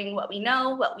reviewing what we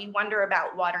know, what we wonder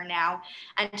about water now,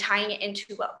 and tying it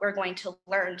into what we're going to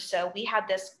learn. So we had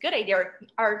this good idea,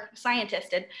 our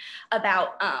scientist did,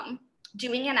 about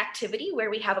doing an activity where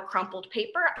we have a crumpled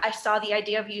paper. I saw the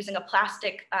idea of using a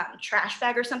plastic trash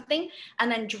bag or something,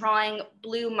 and then drawing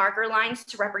blue marker lines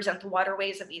to represent the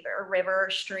waterways of either a river or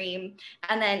stream,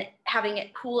 and then having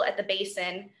it pool at the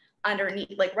basin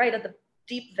underneath, like right at the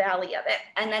deep valley of it.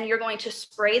 And then you're going to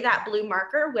spray that blue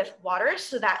marker with water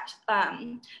so that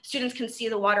students can see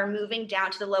the water moving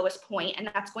down to the lowest point.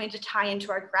 And that's going to tie into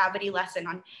our gravity lesson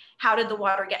on how did the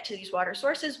water get to these water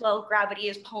sources? Well, gravity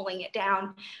is pulling it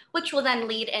down, which will then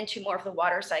lead into more of the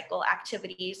water cycle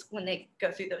activities when they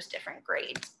go through those different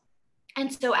grades. And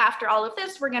so after all of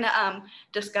this, we're going to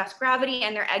discuss gravity,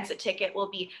 and their exit ticket will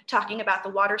be talking about the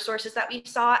water sources that we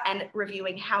saw and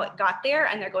reviewing how it got there.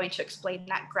 And they're going to explain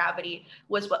that gravity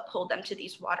was what pulled them to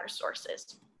these water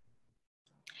sources.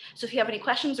 So if you have any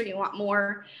questions or you want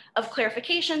more of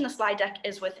clarification, the slide deck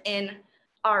is within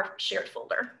our shared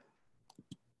folder.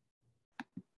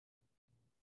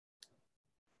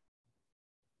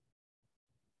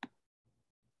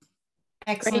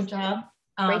 Excellent job.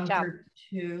 Great job.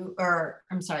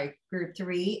 Group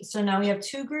 3. So now we have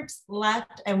 2 groups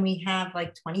left and we have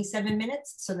like 27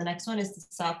 minutes. So the next one is the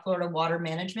South Florida Water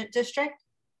Management District.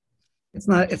 It's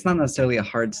not necessarily a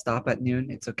hard stop at noon.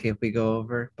 It's okay if we go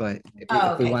over, but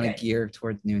if we want to gear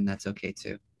towards noon, that's okay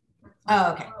too.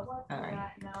 Oh, okay. All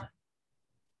right.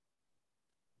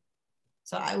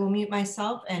 So I will mute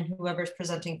myself, and whoever's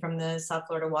presenting from the South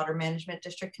Florida Water Management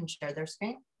District can share their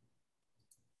screen.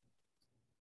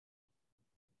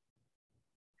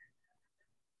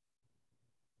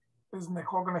 Is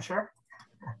Nicole going to share?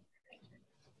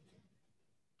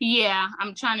 Yeah,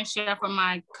 I'm trying to share from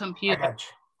my computer. I got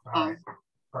you. All right,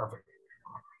 perfect.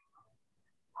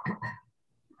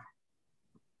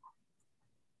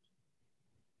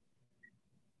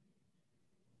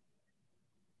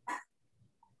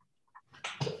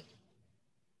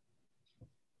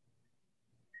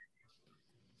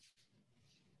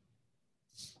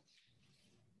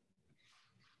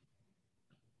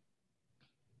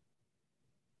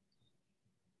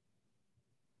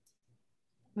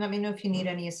 Let me know if you need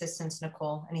any assistance,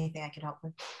 Nicole, anything I could help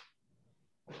with.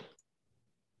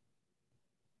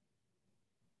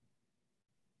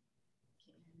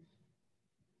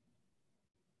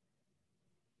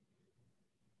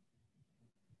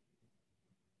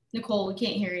 Nicole, we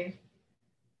can't hear you.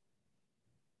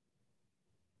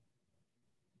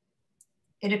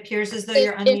 It appears as though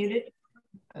you're unmuted.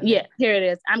 Yeah, here it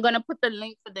is. I'm going to put the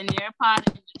link for the Nearpod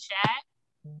in the chat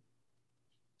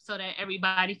so that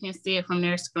everybody can see it from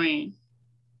their screen.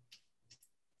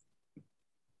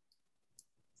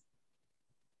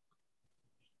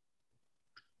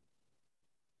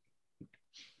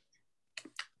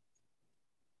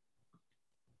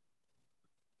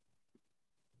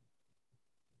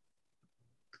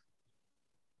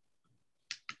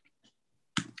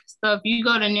 So if you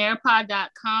go to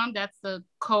nearpod.com, that's the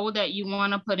code that you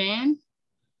want to put in.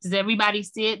 Does everybody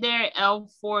see it there?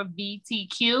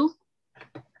 L4VTQ.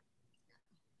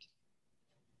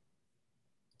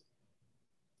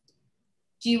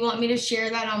 Do you want me to share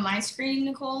that on my screen,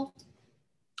 Nicole?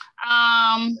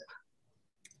 I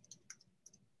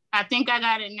think I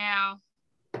got it now.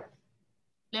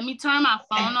 Let me turn my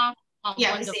phone off.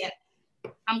 Yeah, I see it.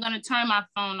 I'm going to turn my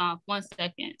phone off 1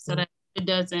 second so that it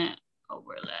doesn't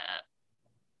overlap.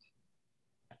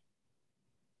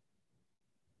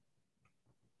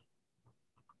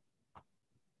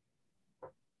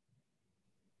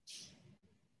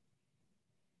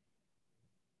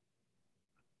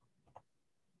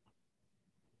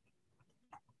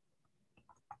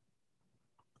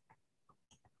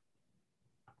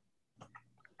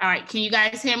 All right, can you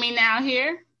guys hear me now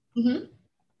here? Mm-hmm.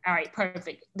 All right,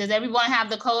 perfect. Does everyone have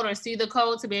the code or see the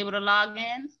code to be able to log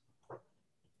in?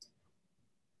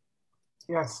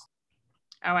 Yes.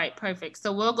 All right, perfect.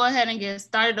 So we'll go ahead and get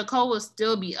started. The code will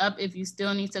still be up if you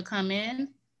still need to come in.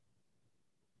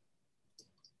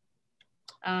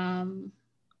 And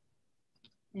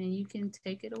you can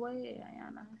take it away,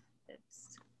 Ayana.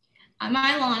 I'm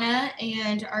Ilana,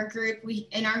 and in our group we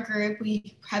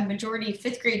have majority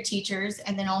 5th grade teachers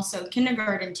and then also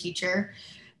kindergarten teacher.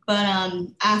 But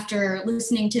after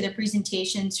listening to the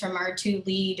presentations from our 2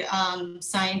 lead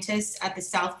scientists at the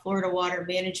South Florida Water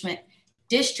Management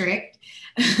District,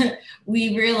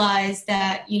 we realized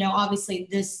that, obviously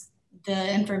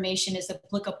the information is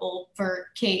applicable for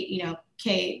K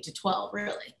to 12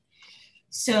 really.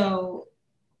 So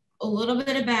a little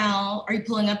bit about, are you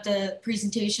pulling up the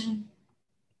presentation?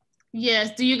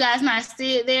 Yes, do you guys not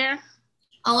see it there?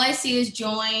 all I see is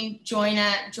join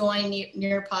at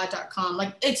joinnearpod.com.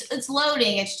 Like it's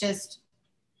loading. It's just.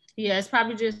 Yeah, it's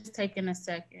probably just taking a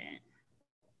second.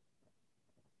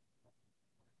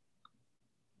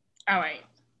 All right.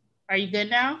 Are you good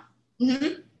now?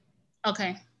 Mm-hmm.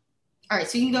 Okay. All right,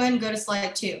 so you can go ahead and go to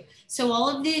slide 2. So all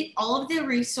of the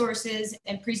resources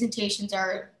and presentations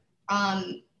are,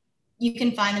 you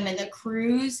can find them in the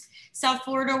Cruz South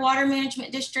Florida Water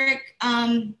Management District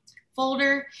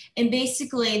folder. And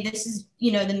basically this is,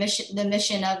 you know, the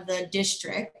mission of the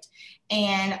district.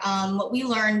 And what we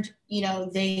learned, you know,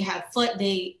 they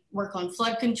work on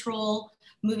flood control,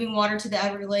 moving water to the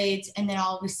Everglades, and then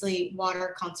obviously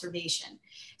water conservation.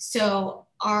 So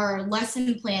our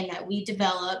lesson plan that we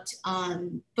developed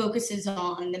focuses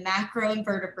on the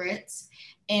macroinvertebrates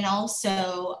and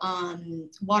also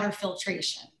water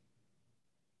filtration.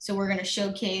 So we're going to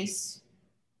showcase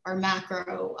our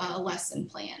macro lesson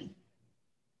plan.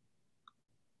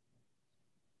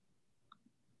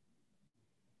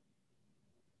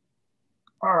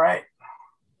 All right.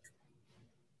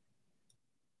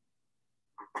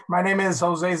 My name is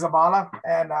Jose Zavala,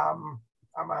 and I'm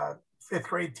a 5th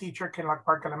grade teacher at Kinloch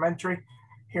Park Elementary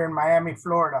here in Miami,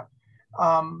 Florida.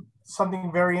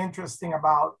 Something very interesting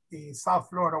about the South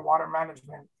Florida Water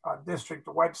Management District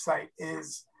website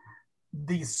is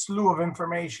the slew of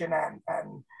information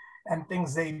and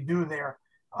things they do there,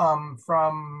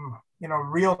 from, you know,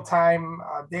 real-time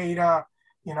data,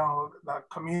 you know, the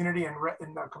community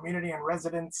and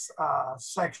residents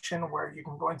section where you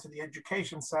can go into the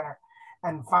education center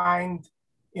and find,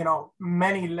 you know,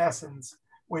 many lessons,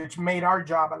 which made our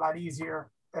job a lot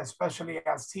easier, especially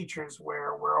as teachers,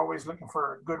 where we're always looking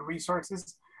for good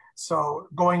resources. So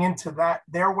going into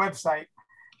their website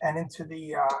and into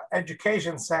the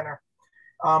education center,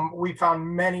 we found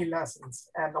many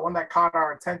lessons. And the one that caught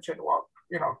our attention, well,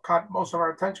 you know, caught most of our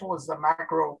attention was the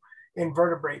macro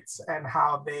invertebrates and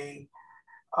how they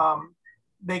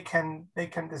can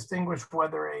distinguish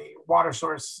whether a water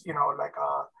source, you know, like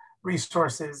a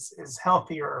resource is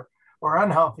healthy or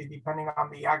unhealthy, depending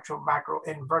on the actual macro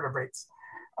invertebrates.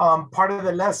 Part of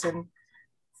the lesson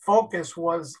focus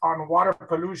was on water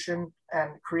pollution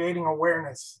and creating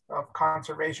awareness of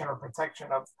conservation or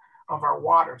protection of our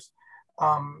waters.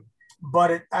 But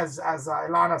it, as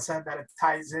Ilana said, that it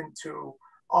ties into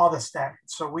all the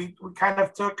standards. So we kind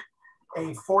of took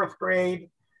a 4th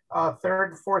grade,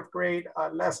 3rd, 4th grade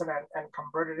lesson and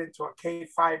converted it into a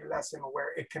K-5 lesson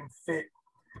where it can fit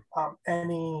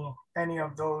any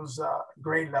of those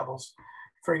grade levels.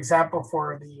 For example,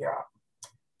 for the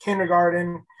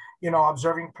kindergarten, you know,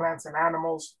 observing plants and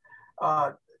animals,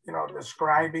 you know,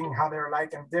 describing how they're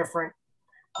like and different.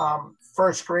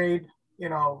 1st grade, you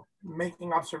know,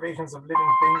 making observations of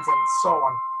living things and so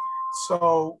on.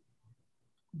 So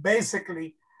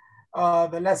basically,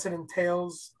 the lesson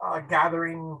entails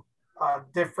gathering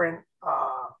different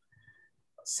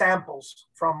samples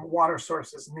from water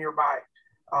sources nearby,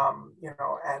 you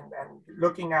know, and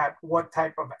looking at what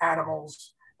type of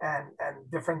animals and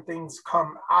different things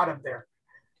come out of there.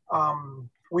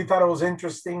 We thought it was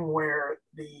interesting where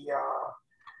the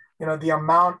you know, the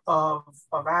amount of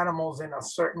animals in a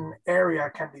certain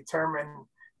area can determine,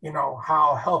 you know,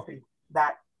 how healthy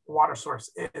that water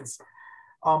source is.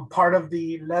 Part of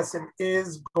the lesson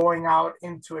is going out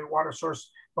into a water source,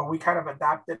 but we kind of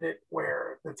adapted it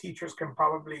where the teachers can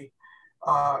probably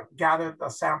gather the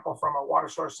sample from a water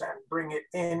source and bring it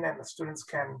in, and the students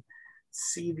can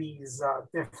see these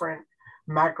different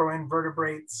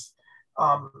macroinvertebrates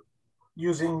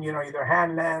using, you know, either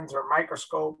hand lens or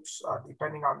microscopes,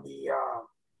 depending on the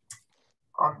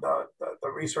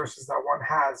resources that one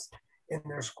has in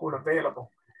their school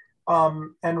available.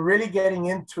 And really getting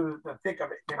into the thick of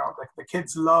it, you know, like the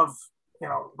kids love, you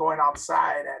know, going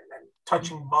outside and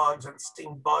touching bugs and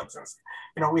seeing bugs, and,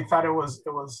 you know, we thought it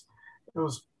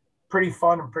was pretty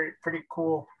fun and pretty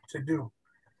cool to do.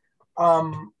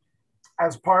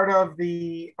 As part of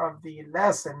the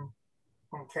lesson,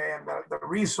 okay, and the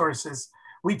resources,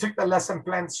 we took the lesson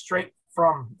plan straight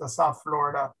from the South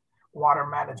Florida Water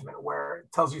Management, where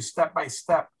it tells you step by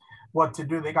step what to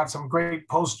do. They got some great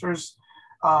posters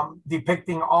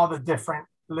depicting all the different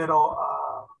little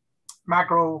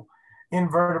macro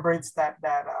invertebrates that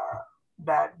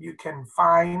you can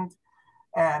find,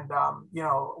 and you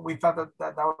know, we thought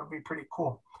that would be pretty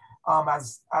cool.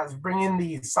 As bringing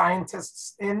the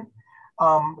scientists in,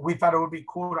 we thought it would be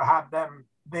cool to have them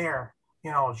there,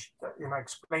 you know,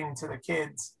 explaining to the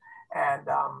kids and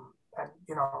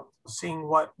you know, seeing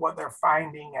what they're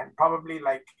finding, and probably,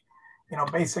 like, you know,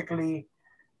 basically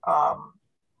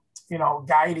you know,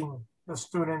 guiding the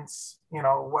students, you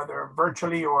know, whether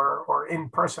virtually or in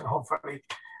person, hopefully,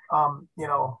 you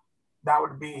know, that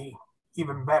would be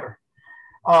even better.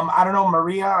 I don't know,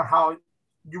 Maria, how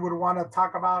you would want to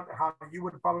talk about how you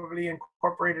would probably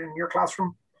incorporate it in your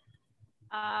classroom.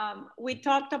 We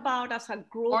talked about as a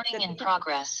group. Warning in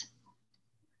progress.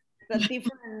 The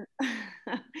different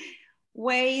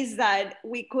ways that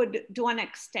we could do an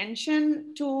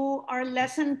extension to our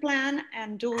lesson plan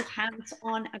and do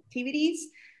hands-on activities.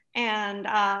 And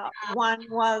one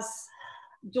was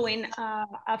doing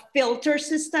a filter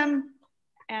system.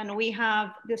 And we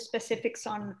have the specifics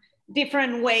on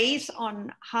different ways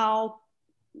on how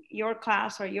your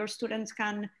class or your students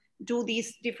can do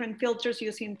these different filters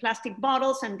using plastic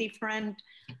bottles and different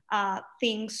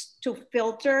things to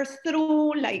filter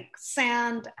through, like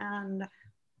sand and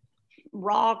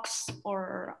rocks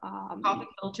or coffee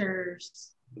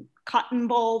filters, cotton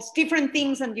balls, different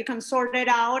things, and you can sort it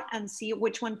out and see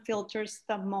which one filters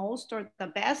the most or the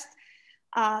best.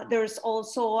 There's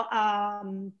also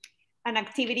an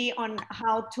activity on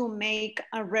how to make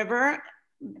a river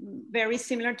very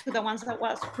similar to the ones that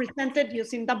was presented,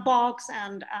 using the box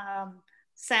and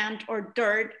sand or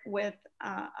dirt with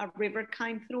a river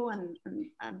kind through and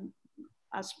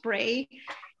a spray.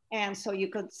 And so you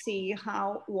could see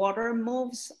how water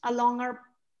moves along our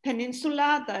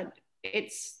peninsula, that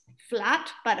it's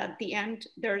flat, but at the end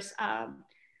there's a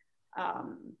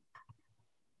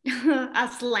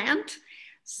slant.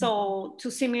 So to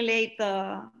simulate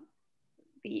the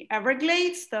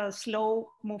Everglades, the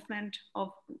slow movement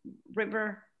of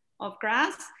river of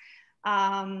grass.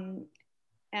 And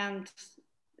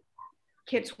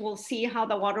kids will see how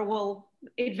the water will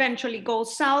eventually go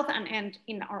south and end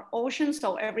in our ocean,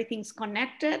 so everything's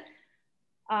connected.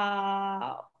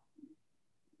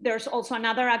 There's also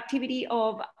another activity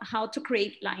of how to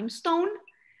create limestone.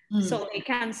 So they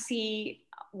can see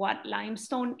what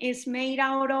limestone is made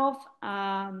out of.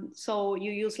 So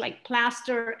you use like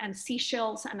plaster and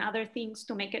seashells and other things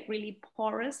to make it really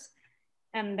porous.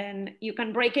 And then you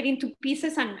can break it into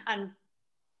pieces and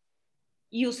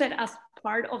use it as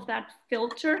part of that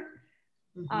filter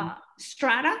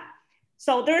strata.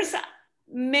 So there's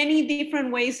many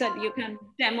different ways that you can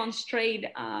demonstrate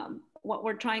what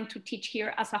we're trying to teach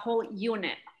here as a whole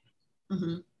unit.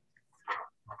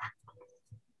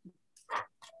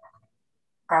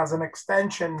 As an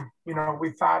extension, you know,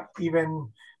 we thought even,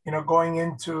 you know, going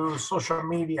into social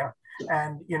media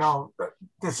and, you know,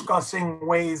 discussing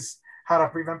ways how to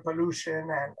prevent pollution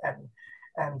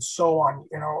and so on,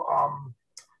 you know,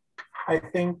 I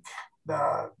think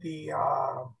the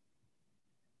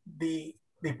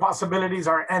possibilities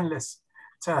are endless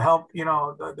to help, you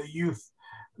know, the youth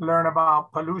learn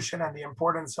about pollution and the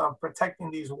importance of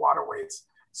protecting these waterways.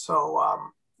 So,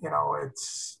 you know,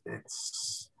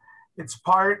 it's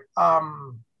part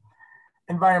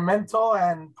environmental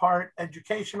and part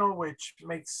educational, which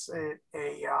makes it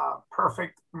a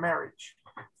perfect marriage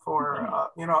for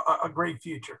you know, a great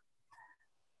future.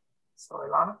 So,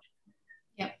 Ilana.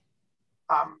 Yep.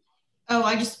 I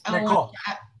want to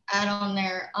add on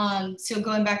there. So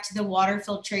going back to the water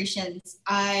filtrations,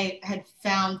 I had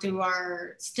found through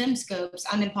our STEM scopes.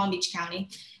 I'm in Palm Beach County.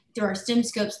 Through our STEM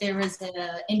scopes, there was an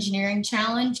engineering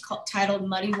challenge titled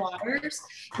Muddy Waters,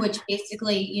 which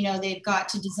basically, you know, they've got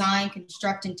to design,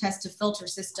 construct, and test a filter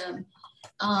system.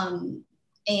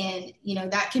 And, you know,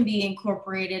 that can be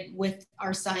incorporated with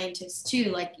our scientists too,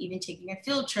 like even taking a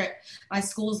field trip. My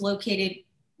school is located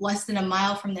less than a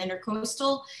mile from the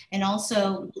intercoastal and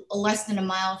also less than a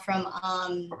mile from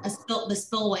the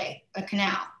spillway, a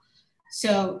canal.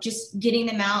 So just getting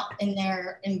them out in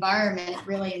their environment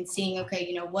really and seeing, okay,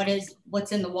 you know,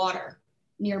 what's in the water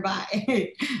nearby.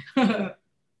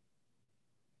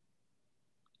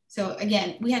 So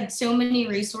again, we had so many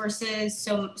resources,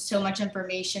 so much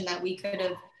information that we could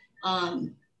have,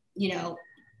 you know,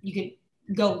 you could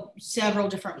go several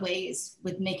different ways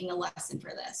with making a lesson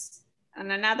for this.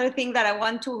 And another thing that I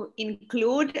want to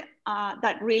include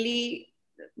that really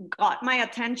got my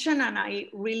attention and I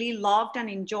really loved and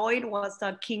enjoyed was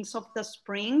the Kings of the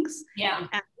Springs. Yeah.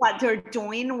 And what they're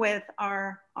doing with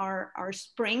our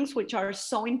springs, which are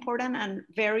so important and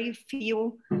very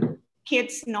few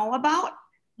kids know about.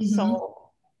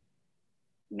 So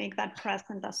make that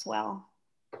present as well.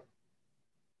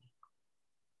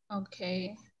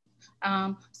 Okay.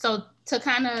 So to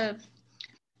kind of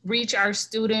reach our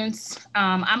students,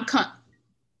 I'm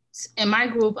In my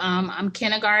group, I'm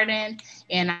kindergarten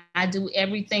and I do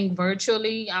everything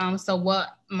virtually. So what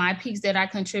my piece that I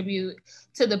contribute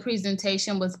to the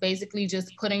presentation was basically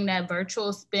just putting that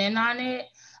virtual spin on it.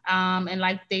 And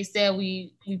like they said,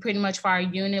 we pretty much for our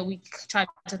unit, we try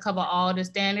to cover all the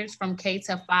standards from K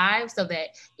to 5 so that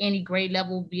any grade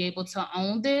level will be able to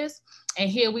own this. And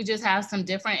here we just have some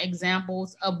different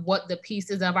examples of what the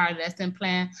pieces of our lesson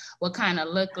plan will kind of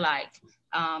look like.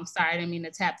 Sorry, I didn't mean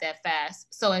to tap that fast.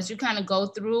 So as you kind of go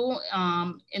through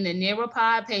in the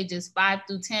Nearopod, pages 5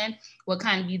 through 10, will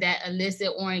kind of be that elicit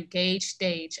or engage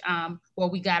stage where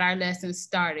we got our lessons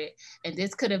started. And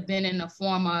this could have been in the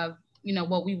form of, you know,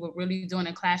 what we were really doing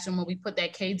in classroom when we put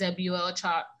that KWL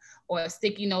chart or a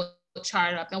sticky note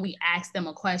chart up and we asked them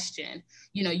a question.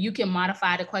 You know, you can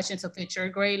modify the question to fit your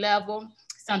grade level.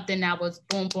 Something that was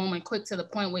boom, boom, and quick to the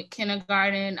point with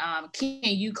kindergarten. Can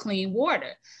you clean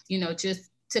water? You know,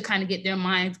 just to kind of get their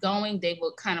minds going, they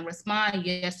would kind of respond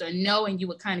yes or no, and you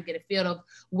would kind of get a feel of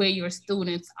where your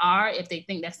students are if they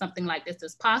think that something like this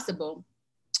is possible,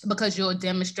 because you'll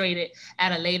demonstrate it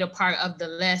at a later part of the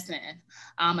lesson.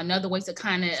 Another way to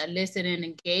kind of elicit and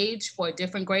engage for a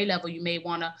different grade level, you may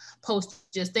want to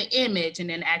post just the image and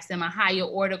then ask them a higher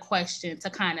order question to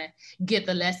kind of get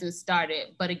the lesson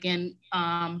started. But again,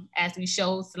 as we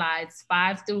show, slides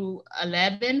 5 through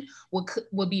 11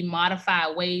 will be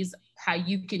modified ways how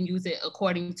you can use it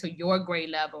according to your grade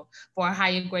level. For a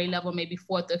higher grade level, maybe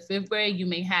 4th or 5th grade, you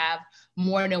may have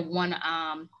more than one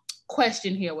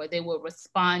question here where they will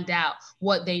respond out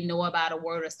what they know about a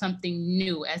word or something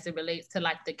new as it relates to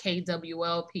like the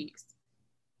KWL piece.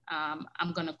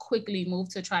 I'm gonna quickly move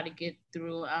to try to get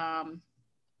through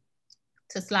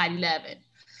to slide 11.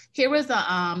 Here is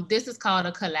a, this is called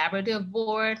a collaborative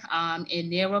board in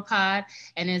Nearopod,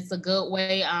 and it's a good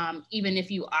way, even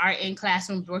if you are in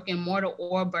classroom brick and mortar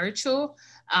or virtual,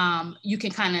 you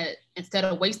can kind of, instead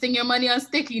of wasting your money on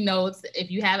sticky notes,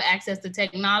 if you have access to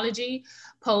technology,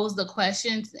 pose the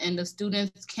questions and the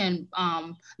students can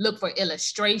look for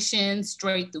illustrations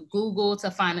straight through Google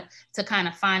to kind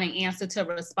of find an answer to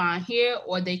respond here,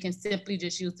 or they can simply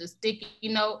just use the sticky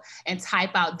note and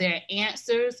type out their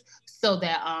answers so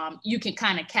that you can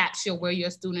kind of capture where your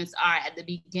students are at the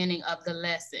beginning of the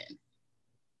lesson.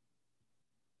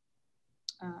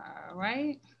 All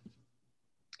right.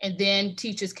 And then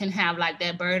teachers can have like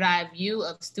that bird eye view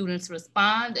of students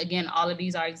respond. Again, all of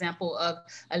these are example of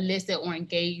elicit or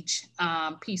engage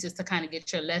pieces to kind of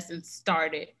get your lesson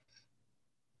started.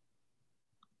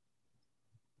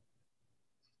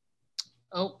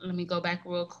 Oh, let me go back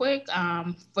real quick.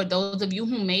 For those of you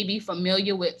who may be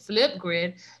familiar with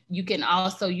Flipgrid, you can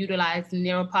also utilize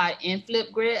Nearopod in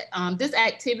Flipgrid. This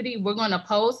activity we're gonna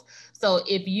post. So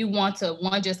if you want to,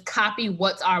 just copy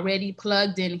what's already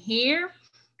plugged in here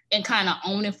and kind of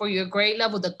own it for your grade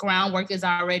level, the groundwork is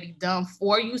already done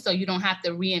for you. So you don't have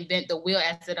to reinvent the wheel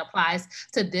as it applies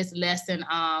to this lesson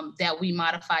that we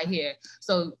modify here.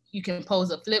 So you can pose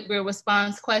a Flipgrid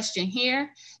response question here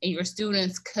and your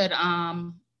students could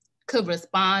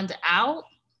respond out,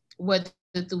 whether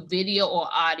through video or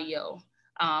audio,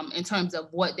 in terms of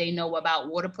what they know about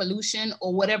water pollution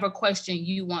or whatever question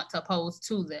you want to pose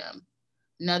to them.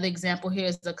 Another example here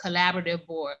is the collaborative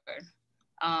board,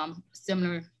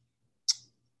 similar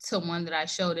to one that I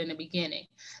showed in the beginning.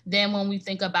 Then when we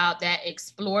think about that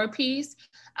explore piece,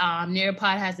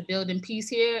 Nearopod has a building piece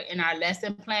here. In our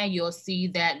lesson plan, you'll see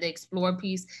that the explore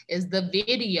piece is the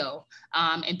video.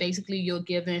 And basically you'll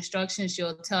give the instructions,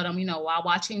 you'll tell them, you know, while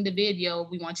watching the video,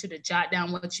 we want you to jot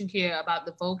down what you hear about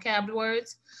the vocab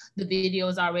words. The video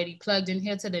is already plugged in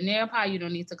here to the Nearopod. You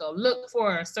don't need to go look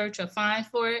for or search or find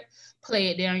for it. Play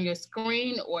it there on your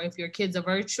screen, or if your kids are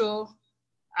virtual,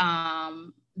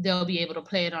 they'll be able to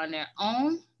play it on their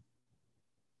own.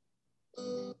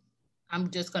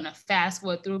 I'm just gonna fast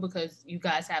forward through because you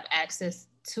guys have access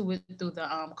to it through the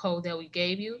code that we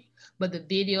gave you, but the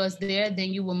video is there.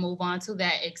 Then you will move on to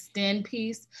that extend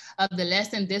piece of the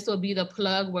lesson. This will be the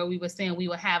plug where we were saying we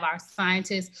will have our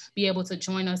scientists be able to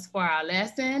join us for our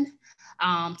lesson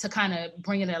to kind of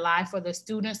bring it alive for the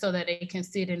students so that they can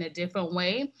see it in a different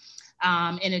way.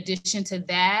 In addition to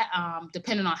that,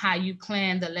 depending on how you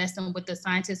plan the lesson with the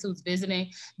scientist who's visiting,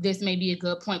 this may be a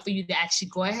good point for you to actually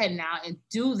go ahead now and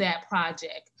do that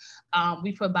project.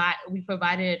 We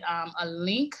provided a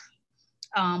link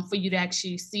for you to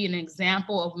actually see an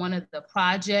example of one of the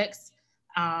projects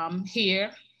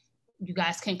here. You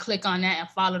guys can click on that and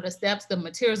follow the steps. The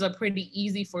materials are pretty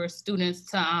easy for students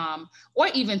to, or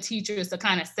even teachers to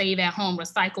kind of save at home,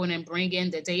 recycle, and then bring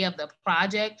in the day of the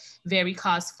project. Very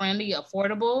cost-friendly,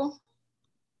 affordable.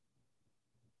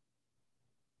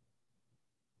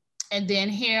 And then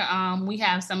here we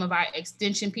have some of our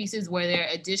extension pieces where there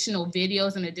are additional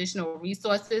videos and additional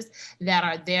resources that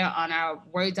are there on our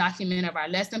Word document of our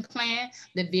lesson plan.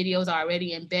 The videos are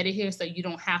already embedded here, so you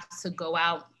don't have to go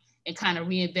out and kind of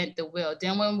reinvent the wheel.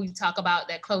 Then when we talk about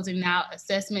that closing out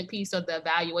assessment piece or the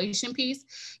evaluation piece,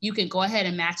 you can go ahead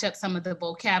and match up some of the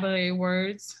vocabulary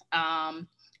words.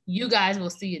 You guys will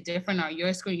see it different on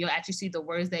your screen. You'll actually see the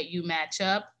words that you match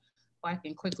up. I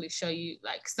can quickly show you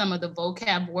like some of the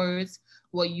vocab words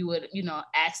where you would, you know,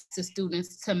 ask the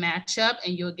students to match up,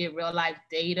 and you'll get real life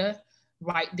data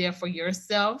right there for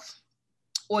yourself.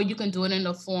 Or you can do it in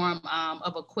the form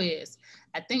of a quiz.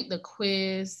 I think the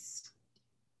quiz,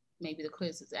 maybe the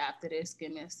quiz is after this.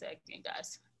 Give me a second,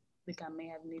 guys. I think I may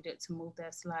have needed to move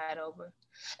that slide over.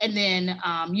 And then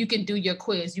you can do your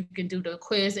quiz. You can do the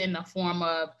quiz in the form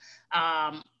of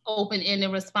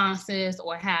open-ended responses,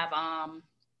 or have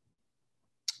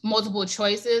multiple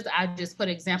choices. I just put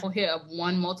an example here of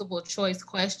one multiple choice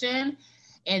question,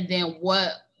 and then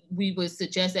what we would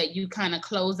suggest that you kind of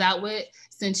close out with,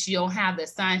 since you don't have the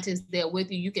scientists there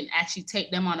with you, you can actually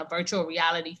take them on a virtual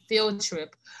reality field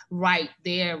trip right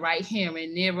there, right here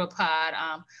in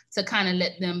Neropod, to kind of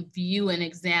let them view and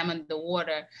examine the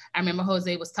water. I remember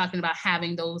Jose was talking about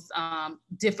having those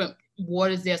different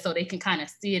waters there so they can kind of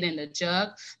see it in the jug.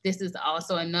 This is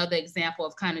also another example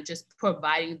of kind of just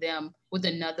providing them with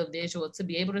another visual to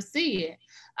be able to see it.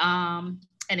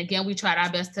 And again, we tried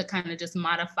our best to kind of just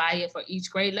modify it for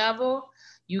each grade level.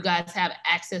 You guys have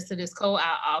access to this code.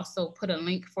 I'll also put a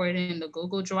link for it in the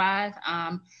Google Drive.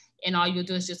 And all you'll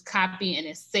do is just copy and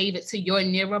then save it to your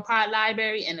Neropod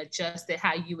library and adjust it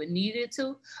how you would need it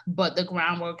to. But the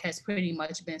groundwork has pretty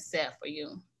much been set for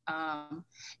you. And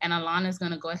Alana's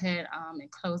gonna go ahead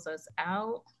and close us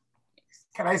out.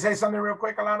 Can I say something real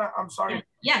quick, Alana? I'm sorry.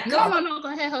 Yeah, go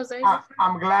ahead, Jose.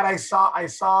 I'm glad I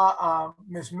saw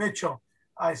Ms. Mitchell.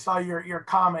 I saw your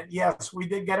comment. Yes, we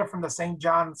did get it from the St.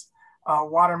 John's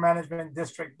Water Management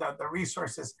District, the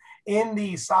resources. In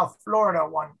the South Florida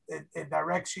one, it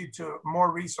directs you to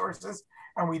more resources,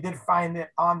 and we did find it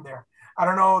on there. I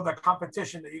don't know the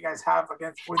competition that you guys have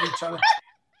with each other.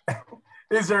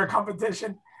 Is there a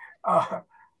competition? But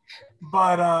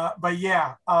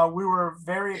yeah, we were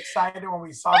very excited when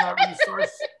we saw that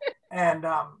resource, and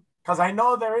because I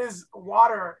know there is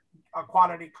water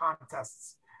quality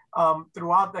contests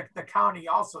throughout the county.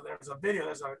 Also, there's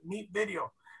a neat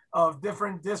video of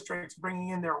different districts bringing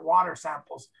in their water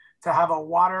samples to have a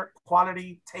water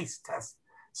quality taste test.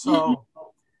 So,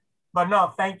 but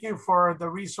no, thank you for the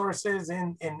resources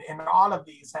in all of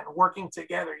these and working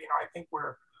together. You know, I think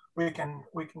we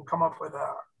can come up with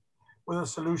a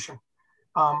solution.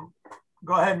 Go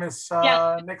ahead, Ms.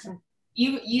 Nixon.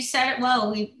 You said it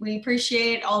well. We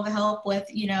appreciate all the help with,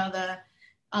 you know, the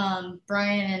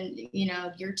Brian and, you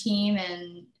know, your team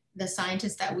and the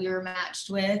scientists that we were matched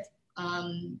with,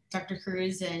 Dr.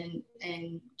 Cruz and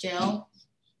Jill.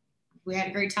 We had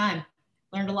a great time,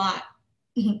 learned a lot.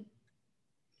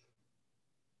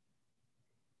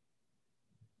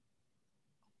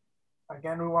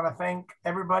 Again, we want to thank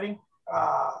everybody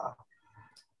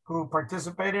who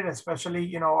participated, especially,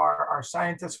 you know, our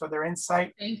scientists for their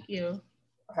insight. Thank you.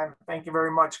 And thank you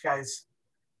very much, guys.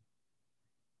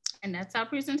 And that's our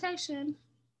presentation.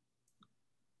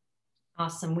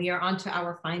 Awesome. We are on to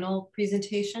our final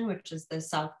presentation, which is the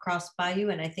South Cross Bayou.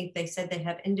 And I think they said they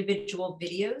have individual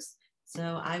videos.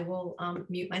 So I will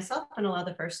mute myself and allow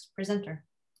the first presenter.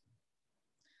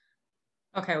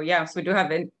 Okay, well, yes, we do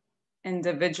have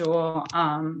individual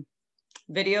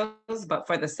videos, but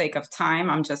for the sake of time,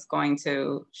 I'm just going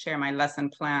to share my lesson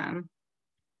plan.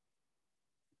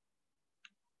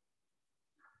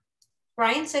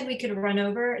 Brian said we could run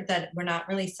over, that we're not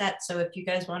really set. So if you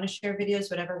guys want to share videos,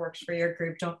 whatever works for your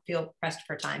group, don't feel pressed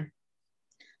for time.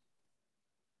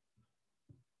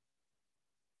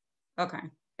 Okay,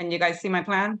 and you guys see my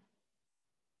plan?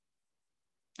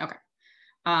 Okay.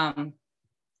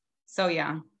 So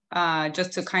yeah,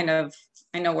 just to kind of,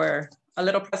 I know we're a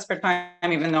little pressed for time,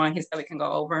 even though he said we can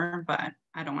go over, but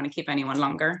I don't want to keep anyone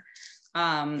longer.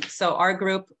 So our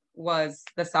group was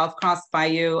the South Cross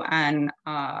Bayou, and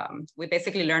we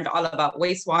basically learned all about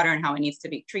wastewater and how it needs to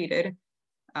be treated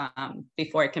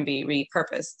before it can be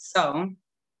repurposed. So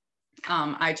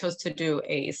I chose to do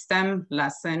a STEM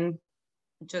lesson,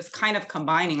 just kind of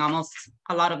combining almost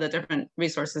a lot of the different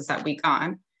resources that we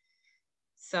got.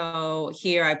 So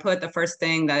here I put the first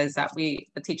thing that is that the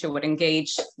teacher would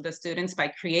engage the students by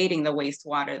creating the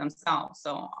wastewater themselves.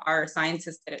 So our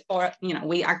scientists did it, or, you know,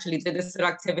 we actually did this little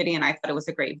activity, and I thought it was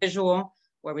a great visual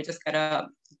where we just get a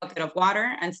bucket of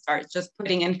water and start just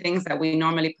putting in things that we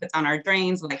normally put on our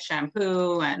drains, like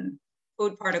shampoo and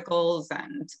food particles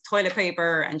and toilet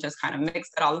paper and just kind of mix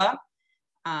it all up.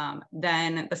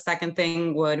 Then the second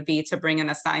thing would be to bring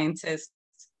in a scientist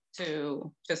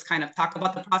to just kind of talk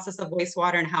about the process of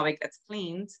wastewater and how it gets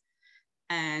cleaned.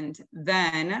 And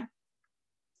then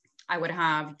I would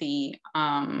have the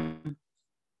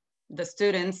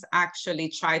students actually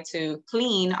try to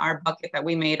clean our bucket that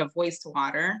we made of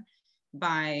wastewater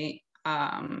by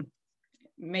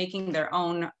making their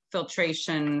own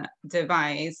filtration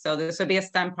device. So this would be a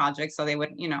STEM project. So they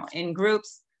would, you know, in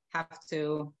groups have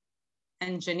to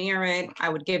engineer it. I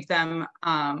would give them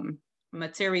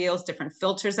materials, different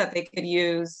filters that they could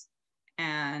use,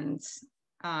 and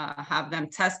have them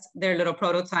test their little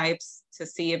prototypes to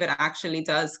see if it actually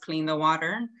does clean the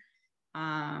water.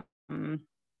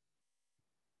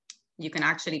 You can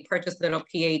actually purchase little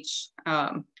pH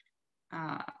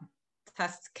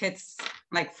test kits,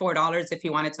 like $4 if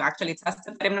you wanted to actually test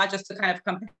it, but if not, just to kind of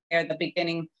compare the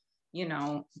beginning, you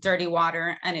know, dirty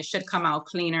water, and it should come out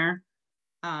cleaner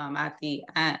at the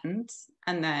end.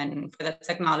 And then for the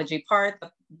technology part,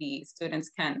 the students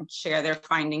can share their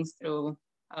findings through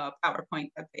a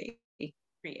PowerPoint that they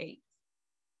create.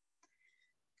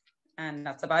 And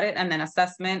that's about it. And then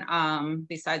assessment,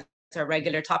 besides a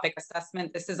regular topic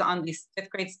assessment, this is on the 5th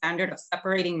grade standard of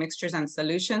separating mixtures and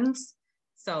solutions,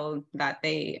 so that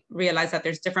they realize that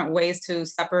there's different ways to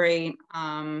separate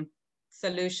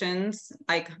solutions,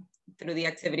 like through the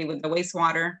activity with the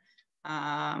wastewater.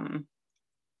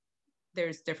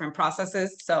 There's different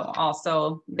processes. So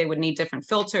also they would need different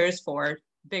filters for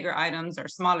bigger items or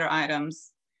smaller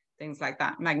items, things like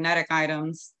that, magnetic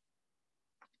items.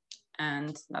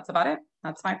 And that's about it.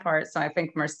 That's my part. So I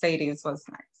think Mercedes was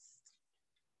next.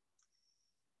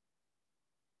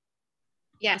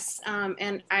 Yes,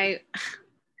 and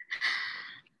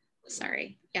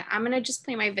sorry. Yeah, I'm gonna just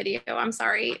play my video. I'm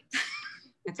sorry.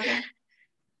 It's okay.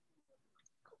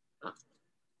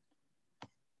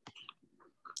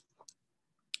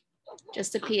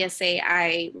 Just a PSA,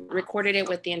 I recorded it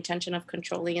with the intention of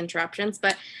controlling interruptions,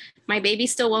 but my baby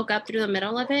still woke up through the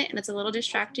middle of it and it's a little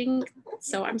distracting.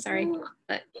 So I'm sorry,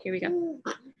 but here we go.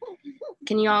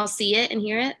 Can you all see it and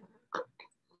hear it?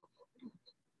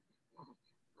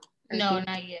 No,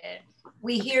 not yet.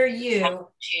 We hear you,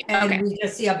 and okay, we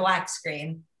just see a black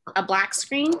screen. A black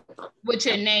screen? With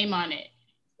your name on it.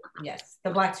 Yes,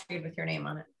 the black screen with your name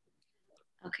on it.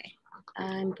 Okay,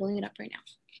 I'm pulling it up right now.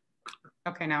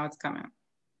 Okay, now it's coming.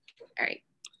 All right.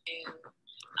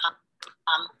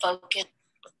 Focus.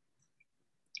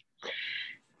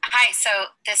 Hi, so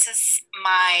this is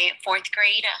my 4th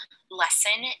grade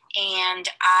lesson, and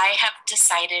I have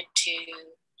decided to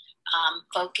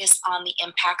focus on the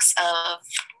impacts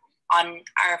on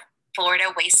our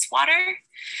Florida wastewater.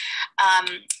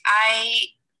 I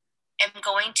am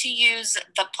going to use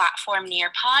the platform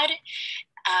Nearpod.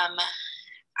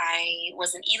 I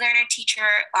was an e-learner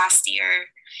teacher last year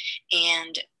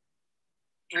and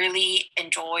really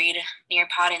enjoyed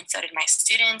Nearpod, and so did my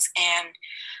students, and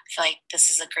I feel like this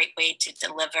is a great way to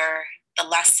deliver the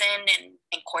lesson and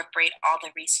incorporate all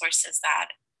the resources that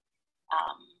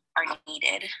are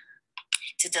needed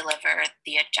to deliver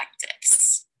the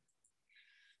objectives.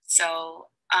 So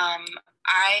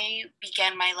I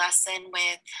began my lesson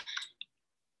with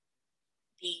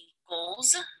the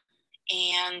goals,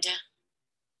 and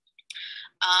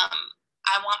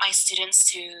I want my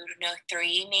students to know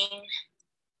 3 main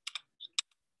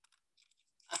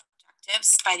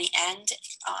objectives by the end.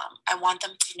 I want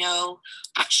them to know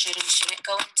what should and shouldn't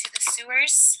go into the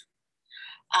sewers.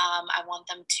 I want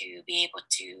them to be able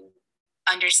to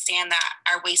understand that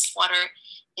our wastewater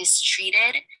is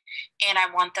treated, and I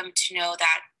want them to know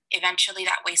that eventually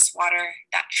that wastewater,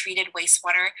 that treated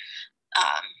wastewater,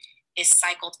 is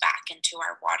cycled back into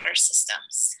our water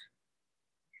systems.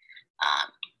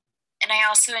 And I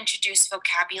also introduced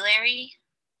vocabulary,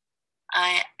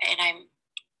 and I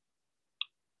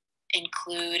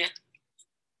include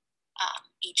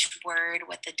each word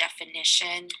with a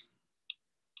definition.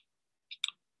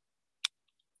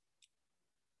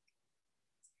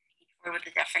 With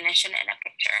a definition and a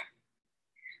picture,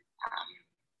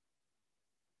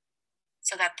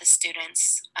 so that the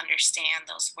students understand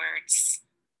those words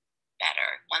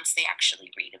better once they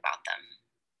actually read about them.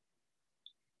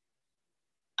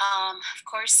 Of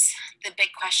course, the big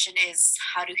question is,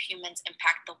 how do humans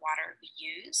impact the water we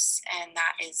use? And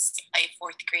that is a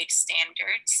 4th grade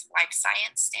standards, life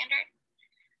science standard.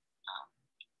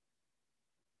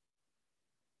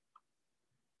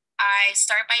 I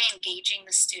start by engaging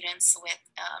the students with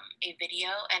a video,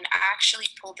 and I actually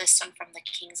pulled this one from the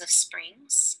Kings of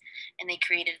Springs, and they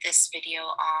created this video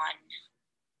on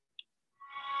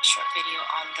short video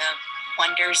on the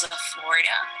wonders of Florida.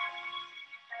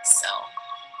 So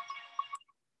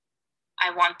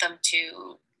I want them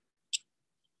to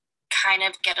kind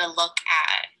of get a look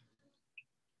at,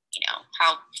 you know,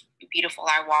 how beautiful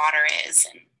our water is,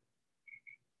 and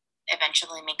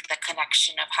eventually make the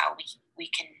connection of how we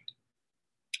can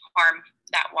harm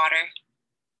that water.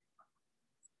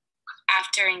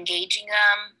 After engaging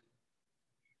them,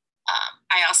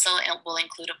 I also will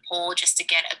include a poll just to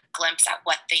get a glimpse at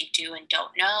what they do and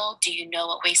don't know. Do you know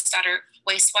what wastewater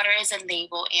is? And they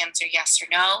will answer yes or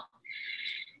no.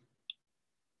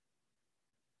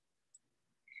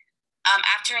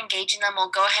 After engaging them, we'll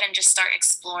go ahead and just start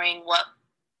exploring what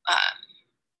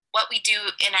we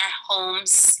do in our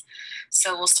homes.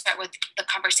 So we'll start with the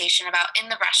conversation about in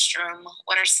the restroom,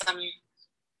 what are some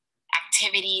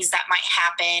activities that might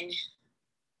happen?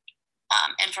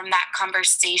 And from that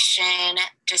conversation,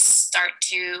 just start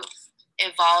to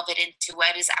evolve it into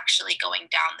what is actually going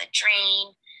down the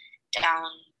drain, down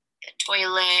the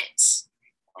toilet,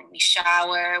 when we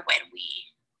shower, when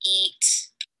we eat.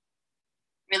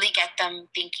 Really get them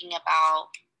thinking about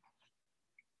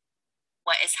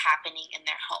what is happening in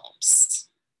their homes.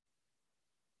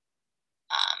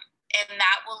 And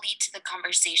that will lead to the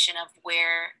conversation of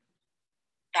where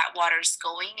that water's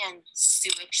going and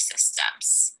sewage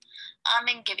systems.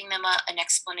 And giving them an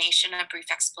explanation, a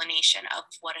brief explanation of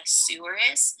what a sewer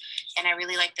is. And I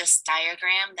really like this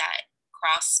diagram that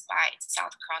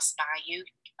South Cross Bayou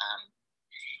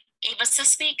gave us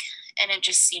this week. And it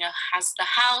just, you know, has the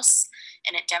house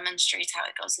and it demonstrates how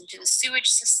it goes into the sewage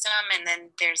system. And then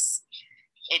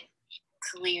it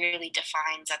clearly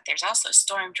defines that there's also a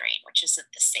storm drain, which isn't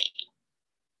the same.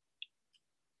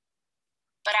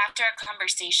 But after a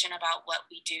conversation about what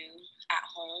we do at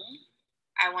home,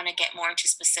 I want to get more into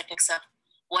specifics of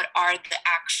what are the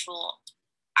actual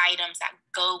items that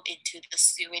go into the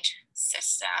sewage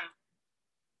system,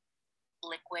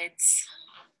 liquids,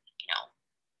 you know.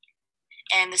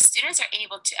 And the students are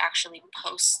able to actually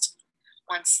post,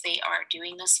 once they are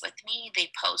doing this with me, they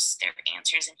post their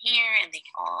answers in here and they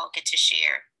all get to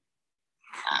share,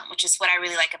 which is what I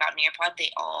really like about Nearpod.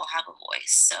 They all have a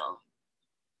voice. So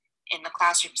in the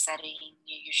classroom setting,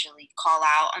 you usually call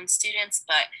out on students,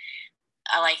 but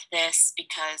I like this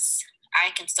because I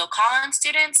can still call on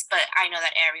students, but I know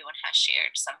that everyone has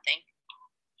shared something.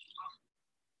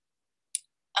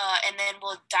 And then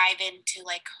we'll dive into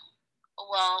like,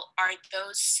 well, are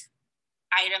those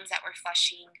items that we're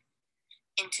flushing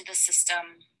into the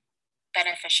system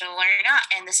beneficial or not?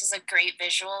 And this is a great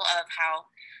visual of how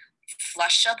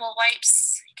flushable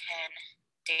wipes can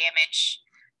damage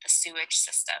the sewage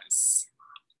systems.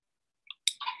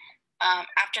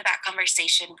 After that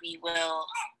conversation, we will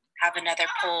have another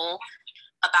poll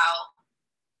about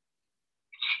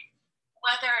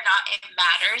whether or not it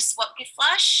matters what we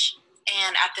flush.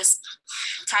 And at this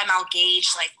time, I'll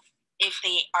gauge like if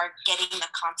they are getting the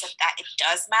concept that it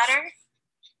does matter.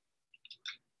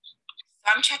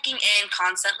 So I'm checking in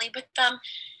constantly with them.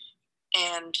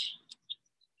 And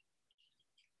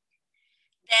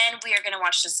then we are going to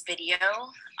watch this video,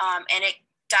 and it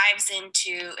dives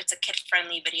into, it's a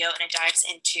kid-friendly video, and it dives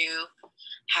into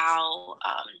how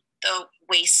the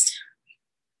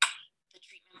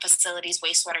treatment facilities,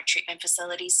 wastewater treatment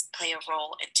facilities play a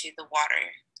role into the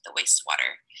water, the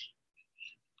wastewater.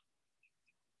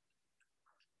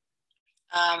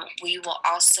 We will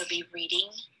also be reading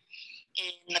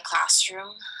in the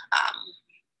classroom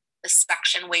the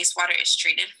section wastewater is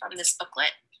treated from this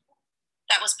booklet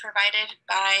that was provided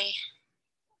by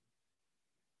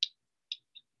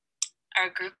our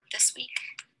group this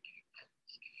week.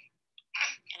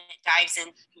 And it dives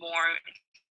in more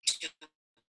to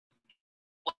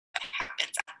what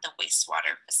happens at the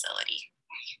wastewater facility.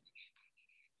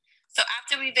 So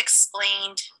after we've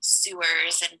explained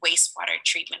sewers and wastewater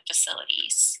treatment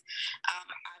facilities,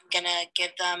 I'm gonna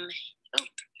give them,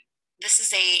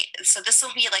 this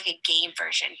will be like a game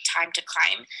version, Time to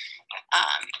Climb.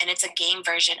 And it's a game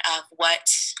version of what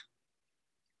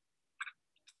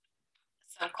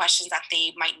some questions that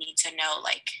they might need to know,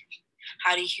 like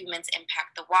how do humans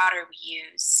impact the water we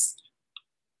use?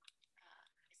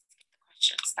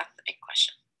 Questions, that's the big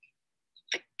question.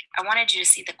 I wanted you to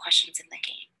see the questions in the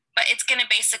game. But it's gonna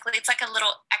basically, it's like a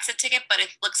little exit ticket, but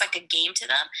it looks like a game to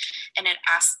them. And it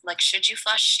asks, like, should you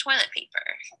flush toilet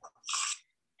paper?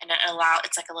 And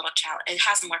it's like a little challenge. It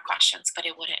has more questions, but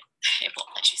it won't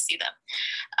let you see them.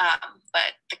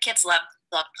 But the kids love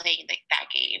playing that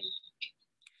game.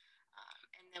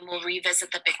 And then we'll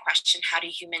revisit the big question, how do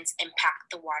humans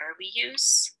impact the water we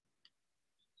use?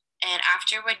 And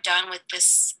after we're done with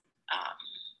this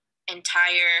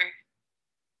entire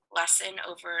lesson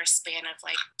over a span of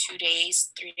like 2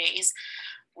 days, 3 days,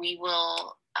 we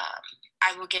will,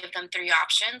 I will give them 3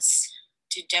 options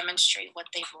to demonstrate what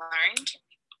they've learned.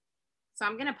 So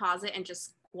I'm gonna pause it and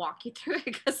just walk you through it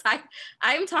because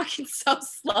I'm talking so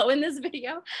slow in this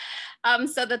video.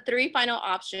 So the 3 final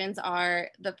options are,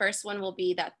 the first one will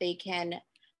be that they can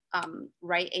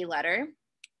write a letter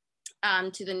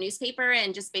to the newspaper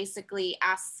and just basically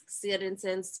ask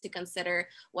citizens to consider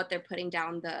what they're putting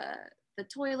down the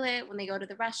toilet when they go to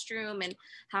the restroom and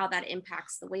how that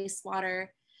impacts the wastewater.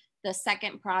 The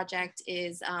second project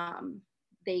is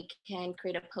they can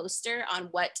create a poster on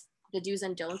what the do's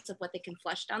and don'ts of what they can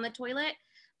flush down the toilet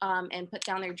and put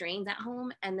down their drains at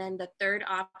home. And then the third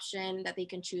option that they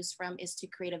can choose from is to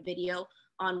create a video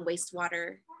on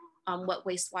wastewater, what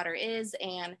wastewater is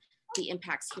and the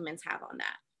impacts humans have on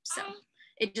that. So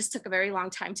it just took a very long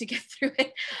time to get through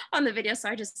it on the video, so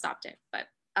I just stopped it. But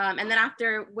and then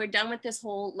after we're done with this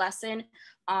whole lesson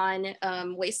on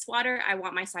wastewater, I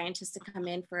want my scientists to come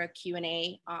in for a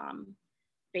Q&A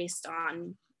based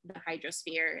on the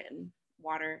hydrosphere and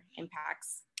water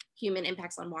impacts, human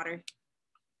impacts on water.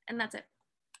 And that's it.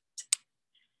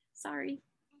 Sorry.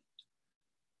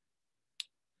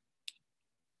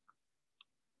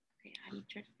 Okay, I'm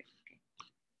trying to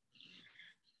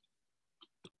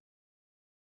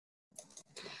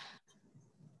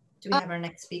Do we have our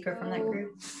next speaker from that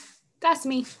group? That's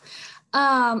me.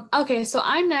 Okay, so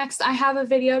I'm next. I have a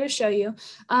video to show you.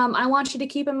 I want you to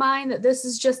keep in mind that this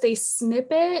is just a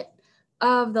snippet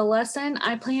of the lesson.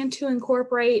 I plan to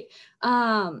incorporate,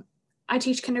 I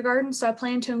teach kindergarten, so I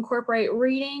plan to incorporate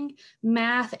reading,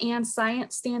 math, and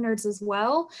science standards as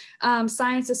well.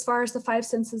 Science as far as the 5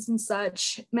 senses and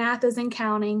such, math is in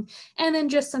counting, and then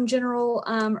just some general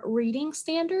reading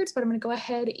standards. But I'm gonna go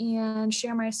ahead and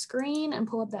share my screen and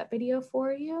pull up that video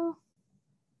for you.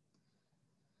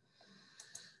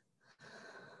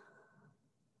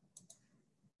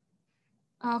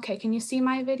 Okay, can you see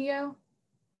my video?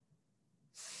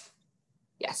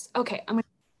 Yes, okay, I'm gonna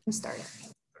start it.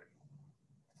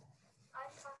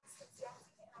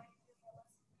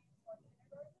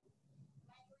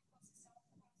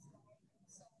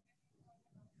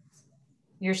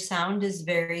 Your sound is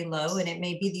very low, and it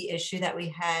may be the issue that we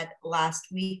had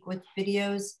last week with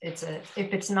videos.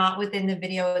 If it's not within the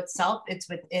video itself, it's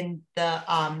within the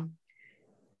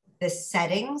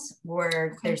settings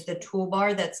where there's the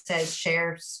toolbar that says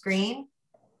share screen,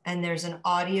 and there's an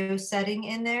audio setting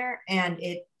in there. And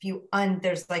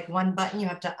there's like one button you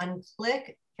have to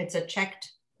unclick. It's a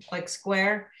checked like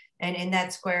square. And in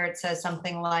that square, it says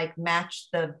something like match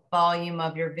the volume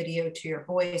of your video to your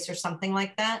voice or something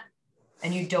like that.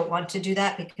 And you don't want to do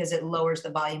that because it lowers the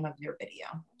volume of your video.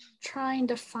 Trying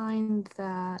to find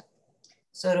that.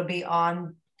 So it'll be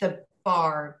on the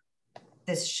bar,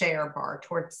 this share bar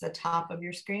towards the top of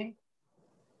your screen.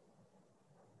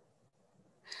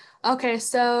 Okay,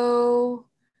 so.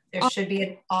 There should be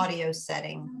an audio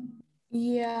setting.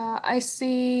 Yeah, I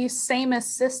see same as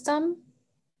system.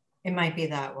 It might be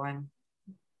that one.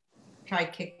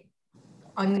 Try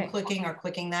unclicking or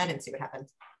clicking that and see what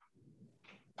happens.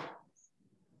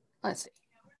 Let's see.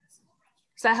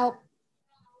 Does that help?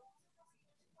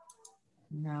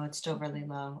 No, it's still really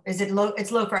low. Is it low?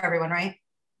 It's low for everyone, right?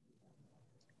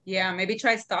 Yeah, maybe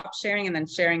try stop sharing and then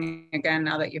sharing again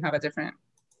now that you have a different.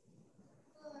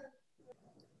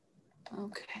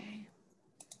 Okay.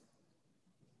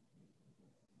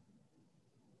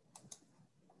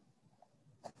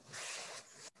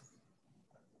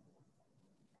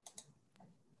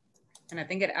 And I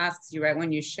think it asks you right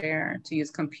when you share to use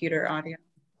computer audio.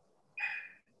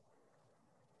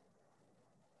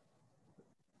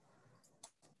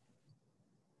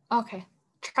 Okay,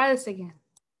 try this again.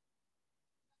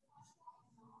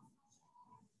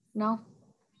 No?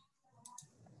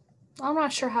 I'm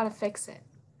not sure how to fix it.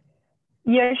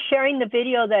 You're sharing the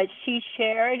video that she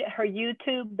shared, her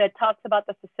YouTube, that talks about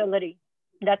the facility.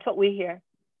 That's what we hear.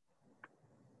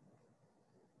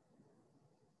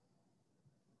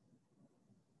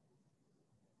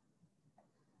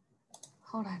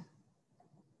 Hold on.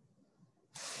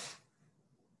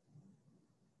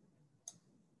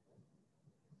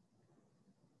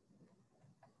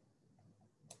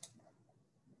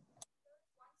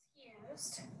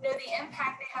 Know the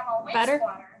impact they have on wastewater Better?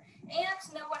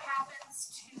 and know what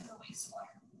happens to the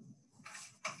wastewater.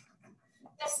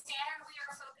 The standard we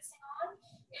are focusing on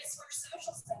is for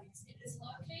social studies. It is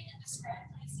locate and describe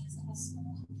places in the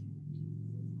school.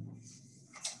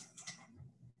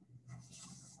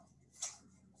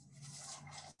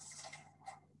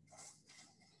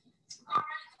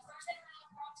 Alright, the first thing that I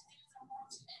want to do is I want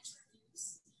to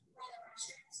introduce where the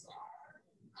restrooms are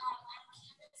on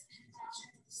campus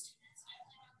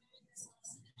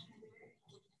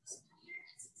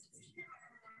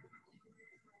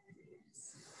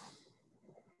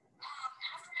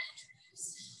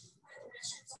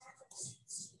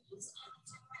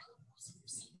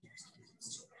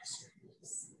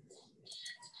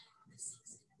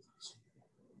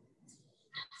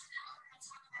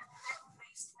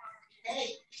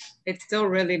It's still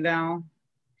really low.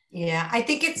 Yeah, I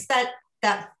think it's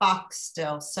that box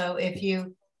still. So if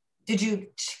you, did you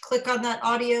click on that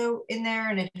audio in there,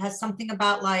 and it has something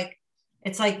about like,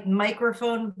 it's like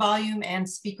microphone volume and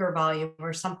speaker volume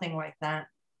or something like that.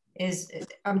 I'm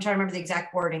trying to remember the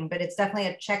exact wording, but it's definitely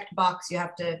a checked box. You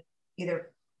have to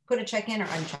either put a check in or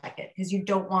uncheck it, because you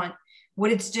don't want,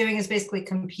 what it's doing is basically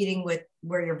competing with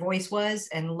where your voice was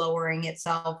and lowering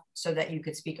itself so that you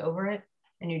could speak over it.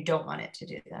 And you don't want it to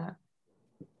do that.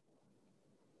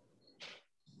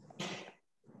 I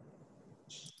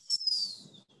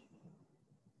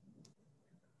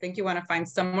think you want to find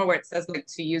somewhere where it says like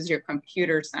to use your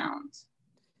computer sound.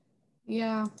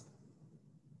 Yeah.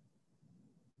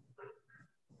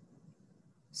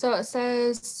 So it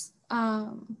says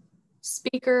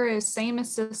speaker is same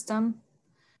as system.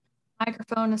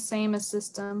 Microphone is same as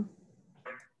system.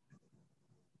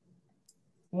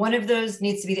 One of those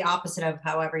needs to be the opposite of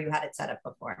however you had it set up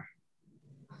before.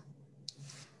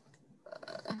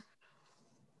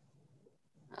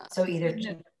 So either,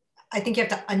 I think you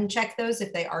have to uncheck those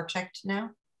if they are checked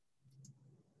now.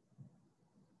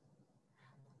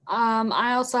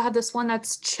 I also have this one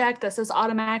that's checked that says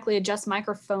automatically adjust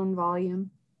microphone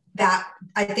volume. That,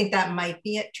 I think that might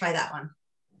be it. Try that one.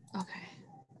 Okay.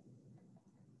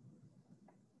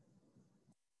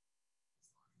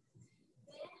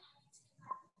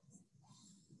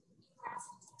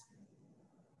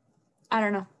 I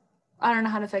don't know. I don't know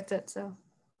how to fix it, so.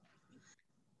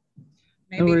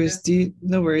 No worries.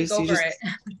 No worries. Go over it.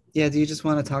 Yeah, do you just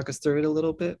want to talk us through it a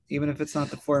little bit? Even if it's not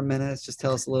the 4 minutes, just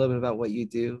tell us a little bit about what you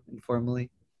do informally.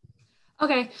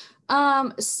 Okay,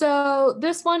 so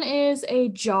this one is a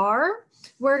jar.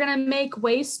 We're gonna make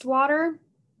wastewater,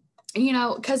 you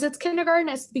know, because it's kindergarten,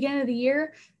 it's the beginning of the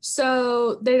year,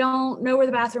 so they don't know where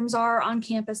the bathrooms are on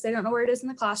campus. They don't know where it is in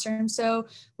the classroom. So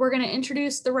we're gonna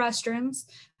introduce the restrooms.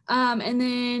 And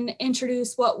then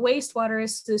introduce what wastewater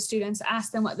is to the students,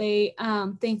 ask them what they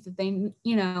think that they,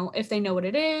 you know, if they know what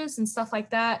it is and stuff like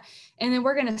that. And then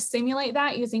we're going to simulate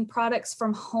that using products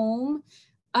from home.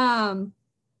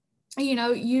 You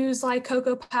know, use like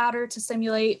cocoa powder to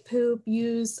simulate poop,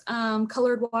 use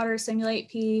colored water to simulate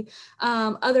pee,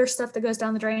 other stuff that goes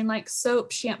down the drain like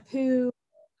soap, shampoo,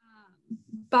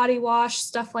 body wash,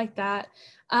 stuff like that.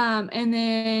 And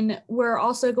then we're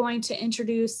also going to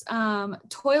introduce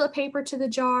toilet paper to the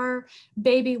jar,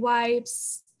 baby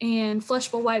wipes, and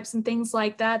flushable wipes and things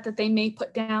like that that they may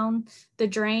put down the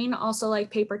drain, also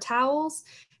like paper towels.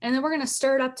 And then we're going to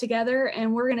stir it up together,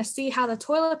 and we're going to see how the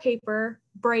toilet paper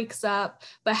breaks up,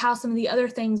 but how some of the other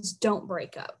things don't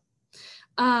break up.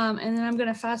 And then I'm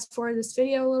going to fast forward this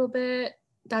video a little bit.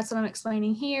 That's what I'm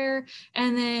explaining here.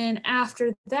 And then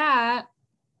after that,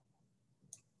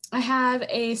 I have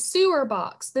a sewer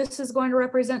box. This is going to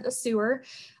represent the sewer.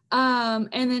 And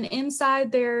then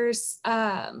inside there's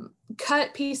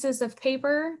cut pieces of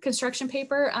paper, construction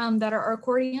paper that are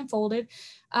accordion folded.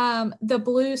 The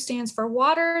blue stands for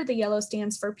water, the yellow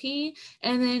stands for pee.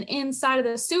 And then inside of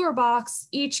the sewer box,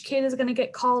 each kid is gonna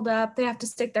get called up. They have to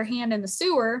stick their hand in the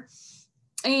sewer,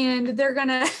 and they're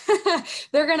gonna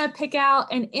they're gonna pick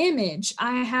out an image.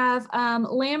 I have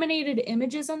laminated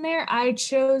images in there. I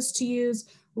chose to use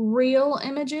real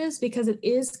images because it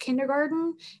is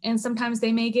kindergarten, and sometimes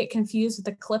they may get confused with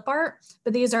the clip art,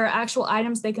 but these are actual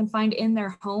items they can find in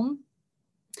their home.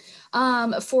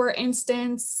 For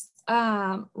instance,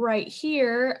 right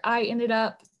here, I ended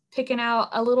up picking out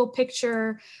a little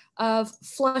picture of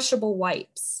flushable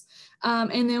wipes.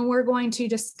 And then we're going to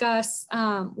discuss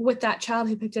with that child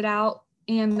who picked it out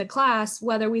and the class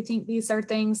whether we think these are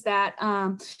things that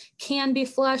can be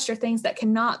flushed or things that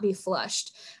cannot be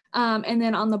flushed. And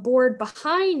then on the board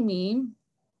behind me,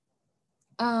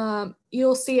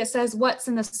 you'll see it says what's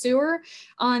in the sewer.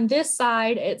 On this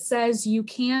side, it says you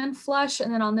can flush.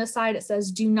 And then on this side, it says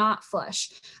do not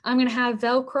flush. I'm going to have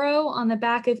Velcro on the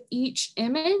back of each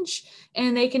image,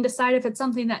 and they can decide if it's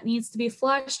something that needs to be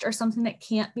flushed or something that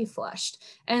can't be flushed.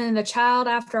 And then the child,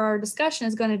 after our discussion,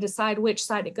 is going to decide which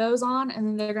side it goes on. And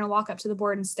then they're going to walk up to the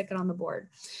board and stick it on the board.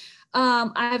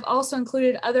 I've also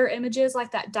included other images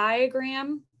like that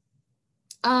diagram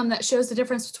that shows the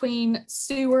difference between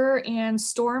sewer and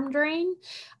storm drain.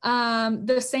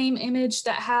 The same image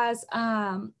that has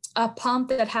a pump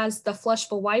that has the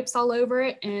flushable wipes all over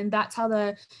it, and that's how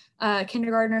the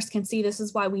kindergartners can see this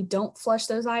is why we don't flush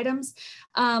those items.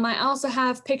 I also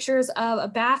have pictures of a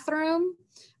bathroom,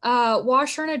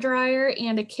 washer and a dryer,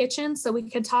 and a kitchen, so we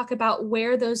could talk about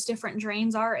where those different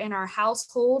drains are in our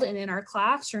household and in our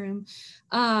classroom,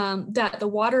 that the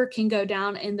water can go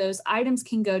down and those items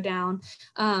can go down,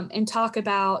 and talk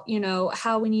about, you know,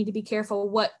 how we need to be careful,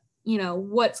 what you know,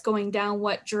 what's going down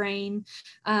what drain,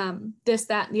 this,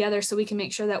 that, and the other, so we can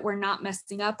make sure that we're not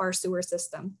messing up our sewer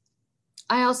system.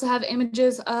 I also have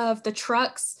images of the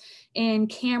trucks and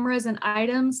cameras and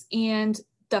items and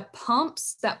the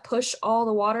pumps that push all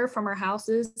the water from our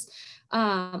houses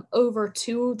over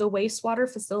to the wastewater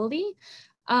facility,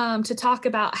 to talk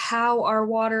about how our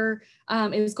water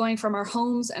is going from our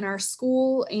homes and our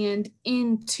school and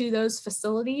into those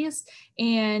facilities,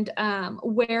 and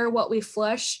where what we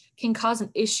flush can cause an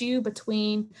issue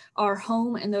between our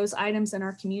home and those items in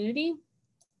our community.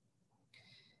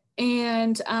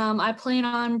 And I plan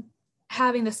on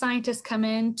having the scientists come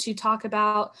in to talk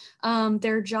about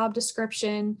their job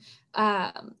description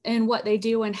and what they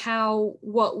do, and how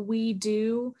what we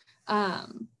do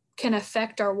can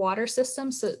affect our water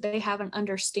system, so that they have an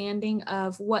understanding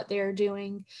of what they're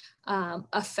doing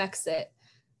affects it.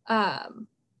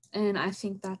 And I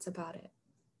think that's about it.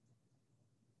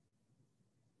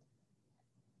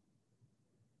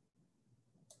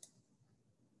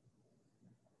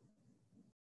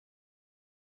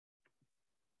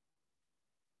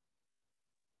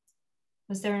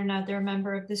 Was there another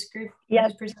member of this group?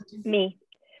 Yes, me.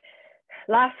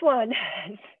 Last one.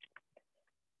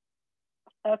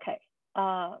 Okay.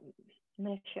 I'm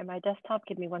going to share my desktop.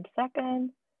 Give me 1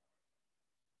 second.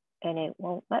 And it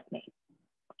won't let me.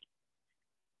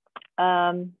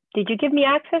 Did you give me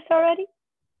access already?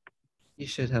 You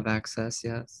should have access,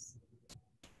 yes.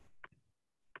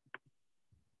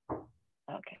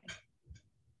 Okay.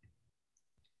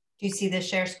 Do you see the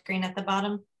share screen at the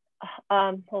bottom?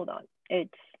 Hold on. It's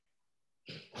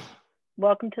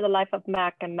welcome to the life of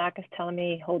Mac, and Mac is telling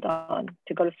me, hold on,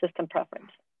 to go to system preference.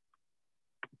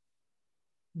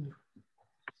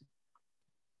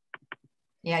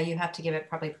 Yeah, you have to give it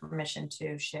probably permission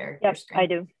to share your screen. Yep,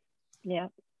 I do. Yeah.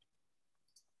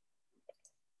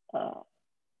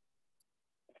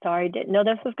 Sorry, didn't know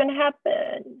this was going to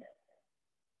happen.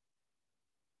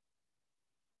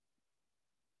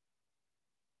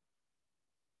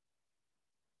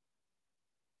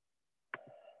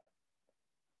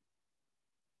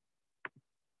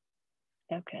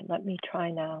 Okay, let me try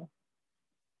now.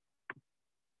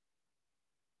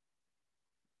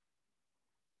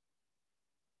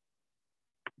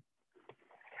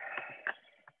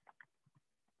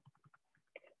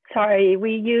 Sorry,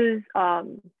 we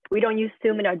don't use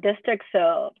Zoom in our district,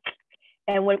 so,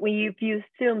 and what we've used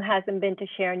Zoom hasn't been to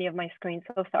share any of my screens,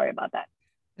 so sorry about that.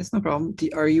 It's no problem.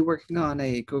 Are you working on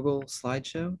a Google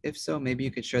slideshow? If so, maybe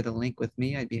you could share the link with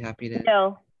me. I'd be happy to.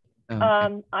 No, Oh,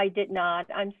 okay. I did not.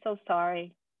 I'm so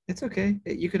sorry. It's okay.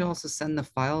 You could also send the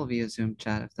file via Zoom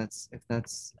chat if that's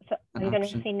So an I'm going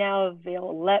option. to see now if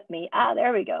they'll let me. Ah,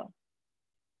 there we go.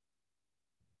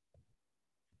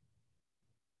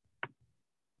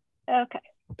 Okay.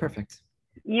 Perfect.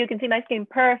 You can see my screen.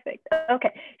 Perfect.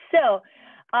 Okay. So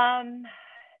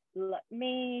let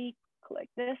me click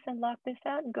this and lock this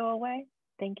out and go away.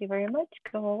 Thank you very much.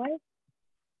 Go away.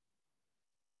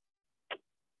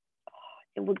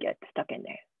 It will get stuck in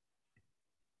there.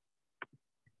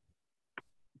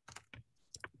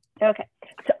 Okay,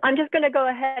 so I'm just going to go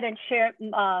ahead and share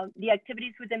the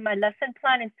activities within my lesson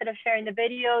plan instead of sharing the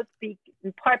videos, in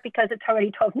part because it's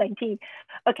already 12:19.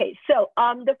 Okay, so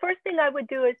the first thing I would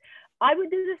do is I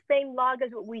would do the same log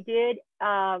as what we did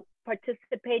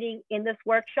participating in this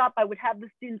workshop. I would have the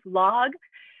students log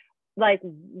like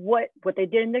what they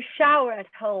did in the shower at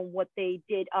home, what they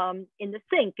did in the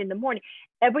sink in the morning,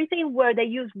 everything where they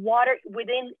use water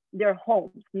within their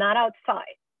homes, not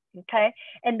outside. Okay,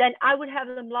 and then I would have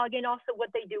them log in also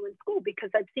what they do in school, because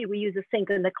I'd see we use a sink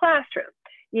in the classroom,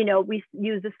 you know, we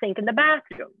use a sink in the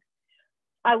bathroom.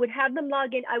 I would have them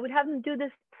log in. I would have them do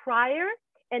this prior,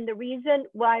 and the reason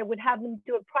why I would have them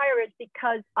do it prior is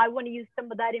because I want to use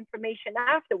some of that information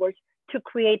afterwards to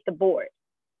create the board.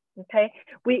 Okay,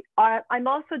 I'm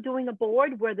also doing a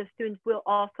board where the students will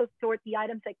also sort the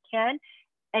items that can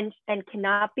and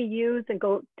cannot be used and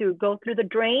go through the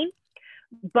drain.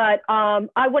 But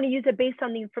I want to use it based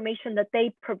on the information that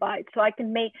they provide, so I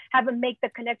can have them make the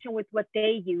connection with what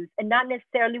they use and not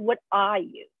necessarily what I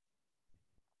use.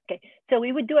 Okay, so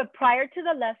we would do it prior to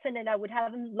the lesson, and I would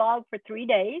have them log for 3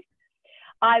 days.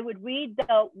 I would read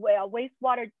the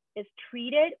wastewater is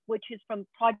treated, which is from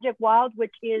Project Wild,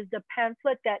 which is the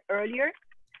pamphlet that earlier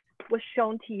was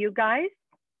shown to you guys.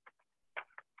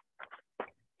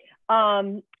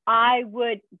 I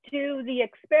would do the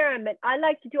experiment. I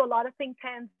like to do a lot of things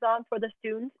hands-on for the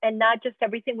students and not just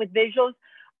everything with visuals.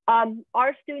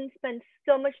 Our students spend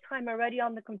so much time already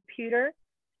on the computer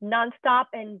nonstop,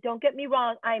 and don't get me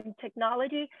wrong, I'm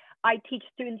technology. I teach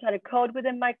students how to code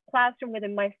within my classroom,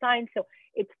 within my science. So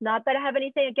it's not that I have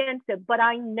anything against it, but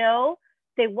I know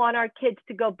they want our kids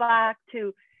to go back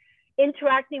to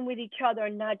interacting with each other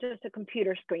and not just a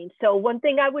computer screen. So one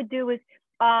thing I would do is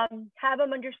have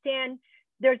them understand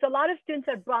there's a lot of students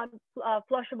that brought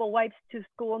flushable wipes to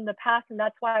school in the past, and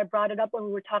that's why I brought it up when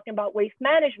we were talking about waste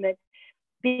management,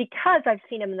 because I've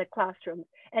seen them in the classroom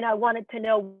and I wanted to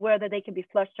know whether they can be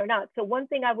flushed or not. So one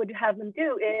thing I would have them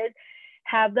do is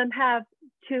have them have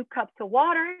 2 cups of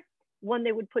water. One,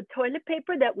 they would put toilet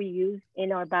paper that we use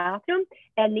in our bathroom,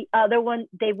 and the other one,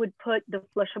 they would put the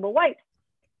flushable wipes.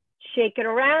 Shake it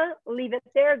around, leave it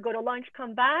there, go to lunch,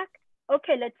 come back.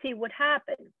 Okay, let's see what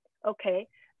happens. Okay,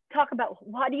 talk about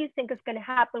what do you think is going to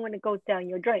happen when it goes down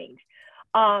your drains.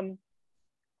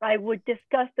 I would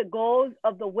discuss the goals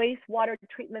of the wastewater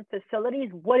treatment facilities.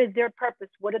 What is their purpose?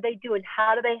 What do they do and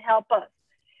how do they help us?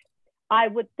 I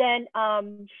would then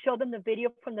show them the video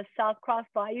from the South Cross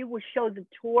Bayou, which shows a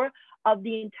tour of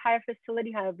the entire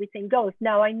facility, how everything goes.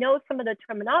 Now, I know some of the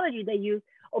terminology they use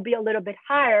will be a little bit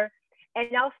higher,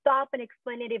 and I'll stop and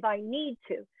explain it if I need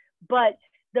to. But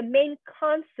the main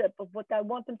concept of what I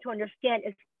want them to understand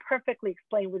is perfectly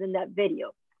explained within that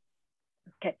video.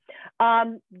 Okay,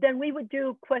 then we would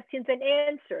do questions and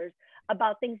answers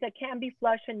about things that can be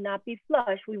flushed and not be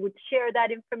flushed. We would share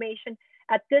that information.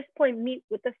 At this point, meet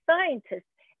with the scientists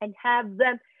and have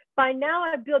them, by now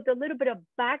I've built a little bit of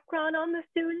background on the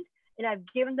students and I've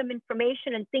given them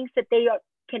information and things that they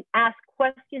can ask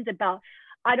questions about.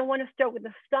 I don't want to start with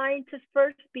the scientists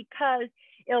first because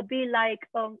it'll be like,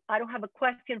 I don't have a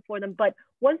question for them. But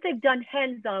once they've done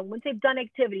hands-on, once they've done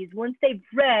activities, once they've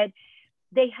read,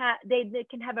 they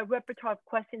can have a repertoire of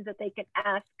questions that they can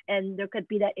ask, and there could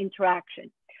be that interaction.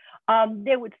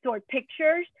 They would store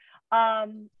pictures.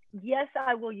 Yes,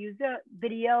 I will use a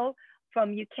video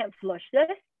from You Can't Flush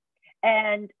This.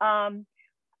 And I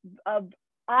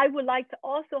would like to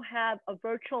also have a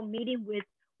virtual meeting with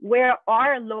where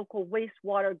our local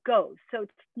wastewater goes. So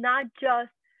it's not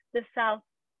just the South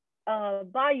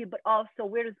Bayou, but also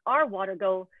where does our water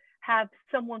go? Have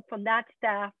someone from that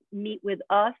staff meet with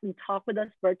us and talk with us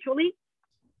virtually.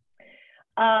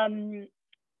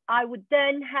 I would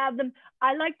then have them,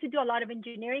 I like to do a lot of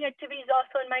engineering activities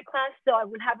also in my class. So I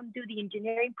would have them do the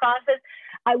engineering process.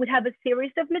 I would have a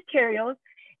series of materials.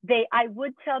 I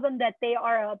would tell them that they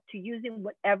are up to using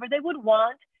whatever they would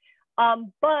want,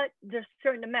 but there's a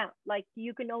certain amount, like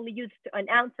you can only use 1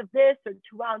 ounce of this or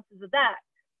 2 ounces of that.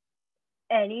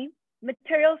 Any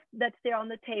materials that's there on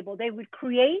the table, they would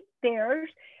create theirs.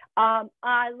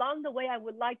 Along the way, I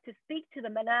would like to speak to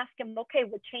them and ask them, okay,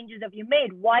 what changes have you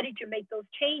made? Why did you make those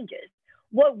changes?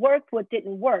 What worked, what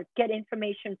didn't work? Get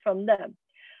information from them.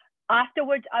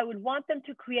 Afterwards, I would want them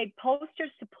to create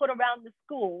posters to put around the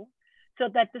school so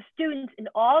that the students in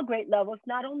all grade levels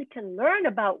not only can learn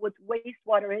about what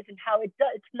wastewater is and how it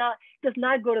does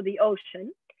not go to the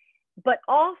ocean, but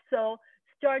also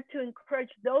start to encourage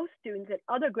those students at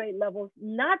other grade levels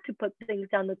not to put things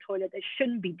down the toilet that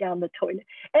shouldn't be down the toilet.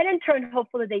 And in turn,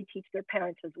 hopefully they teach their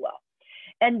parents as well.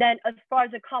 And then as far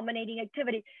as a culminating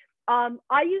activity,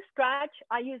 I use Scratch,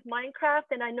 I use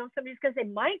Minecraft, and I know somebody's gonna say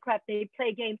Minecraft, they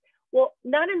play games. Well,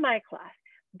 not in my class,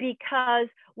 because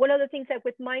one of the things that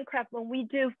with Minecraft, when we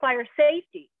do fire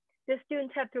safety, the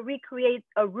students have to recreate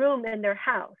a room in their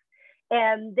house,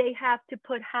 and they have to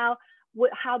put how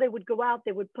they would go out,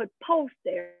 they would put posts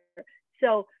there.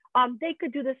 So they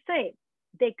could do the same.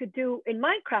 They could do in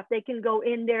Minecraft, they can go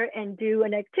in there and do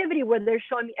an activity where they're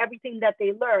showing me everything that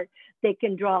they learned. They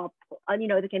can draw,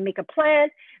 they can make a plan,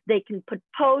 they can put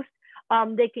posts,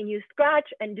 they can use Scratch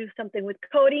and do something with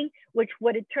coding, which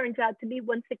what it turns out to be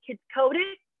once the kids code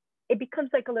it, it becomes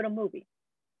like a little movie.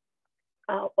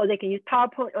 Or they can use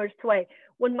PowerPoint or Sway.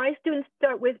 When my students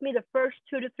start with me the first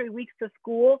 2 to 3 weeks of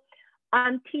school,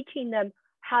 I'm teaching them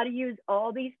how to use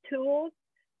all these tools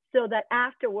so that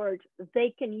afterwards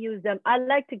they can use them. I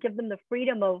like to give them the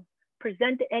freedom of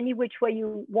present it any which way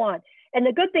you want. And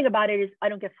the good thing about it is I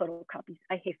don't get photocopies.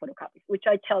 I hate photocopies, which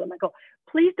I tell them, I go,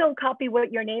 please don't copy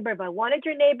what your neighbor, if I wanted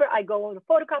your neighbor, I go over the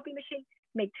photocopy machine,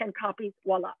 make 10 copies,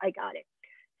 voila, I got it.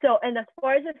 So, and as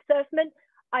far as assessment,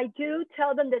 I do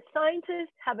tell them that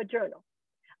scientists have a journal.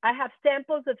 I have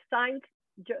samples of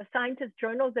scientist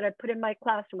journals that I put in my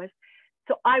classroom.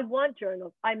 So I want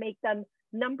journals. I make them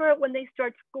number it when they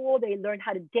start school. They learn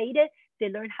how to date it. They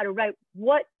learn how to write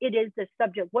what it is, the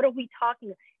subject. What are we talking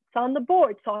about? It's on the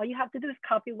board. So all you have to do is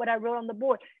copy what I wrote on the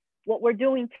board, what we're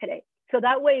doing today. So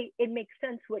that way it makes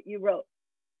sense what you wrote.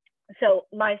 So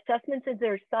my assessments is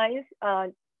their science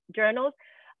journals.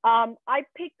 I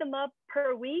pick them up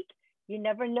per week. You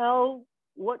never know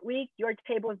what week your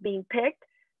table is being picked.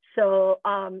 So,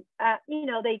 you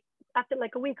know, they, after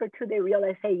like a week or two, they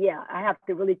realize, hey, yeah, I have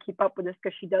to really keep up with this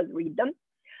because she does read them.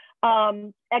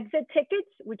 Exit tickets,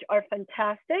 which are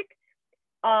fantastic.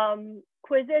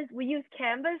 Quizzes, we use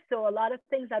Canvas. So a lot of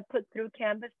things I put through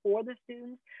Canvas for the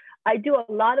students. I do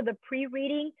a lot of the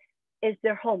pre-reading is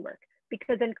their homework,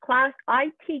 because in class,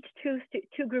 I teach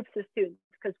two groups of students,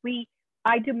 because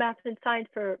I do math and science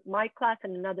for my class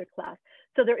and another class.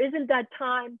 So there isn't that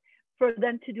time for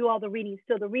them to do all the reading.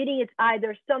 So the reading is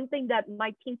either something that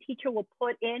my team teacher will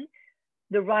put in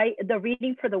the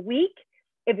reading for the week,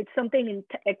 if it's something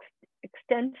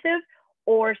extensive,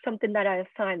 or something that I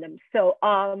assign them. So,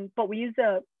 but we use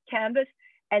a Canvas,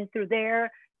 and through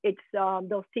there, it's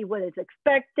they'll see what is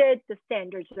expected, the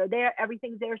standards are there,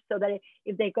 everything's there, so that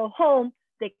if they go home,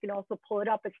 they can also pull it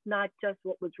up. It's not just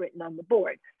what was written on the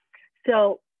board.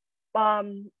 So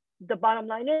the bottom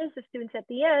line is, the students at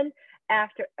the end,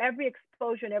 after every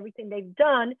exposure and everything they've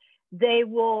done, they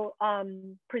will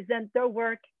present their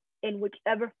work in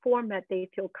whichever format they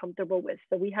feel comfortable with.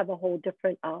 So we have a whole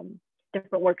different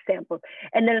work samples.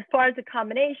 And then as far as the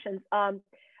combinations,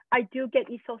 I do get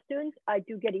ESOL students, I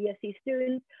do get ESE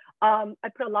students. I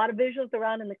put a lot of visuals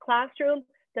around in the classroom.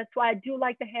 That's why I do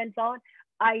like the hands-on.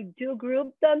 I do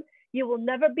group them. You will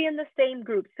never be in the same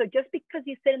group. So just because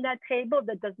you sit in that table,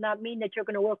 that does not mean that you're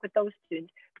going to work with those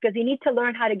students, because you need to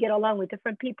learn how to get along with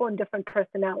different people and different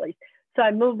personalities. So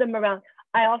I move them around.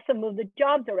 I also move the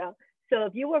jobs around. So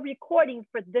if you were recording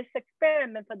for this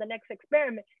experiment, for the next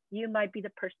experiment, you might be the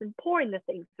person pouring the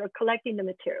things or collecting the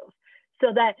materials,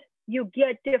 so that you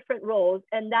get different roles.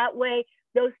 And that way,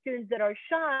 those students that are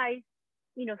shy,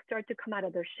 you know, start to come out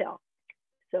of their shell.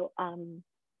 So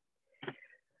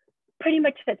pretty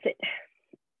much that's it.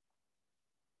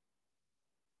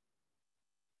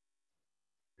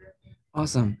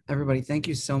 Awesome. Everybody, thank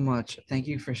you so much. Thank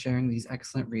you for sharing these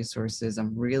excellent resources.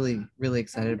 I'm really, really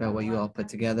excited about what you all put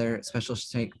together. Special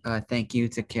thank you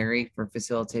to Carrie for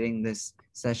facilitating this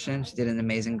session. She did an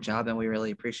amazing job and we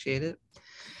really appreciate it.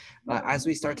 As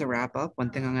we start to wrap up,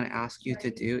 one thing I'm going to ask you to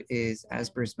do is,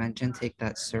 as Bruce mentioned, take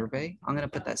that survey. I'm going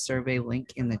to put that survey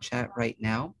link in the chat right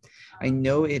now. I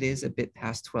know it is a bit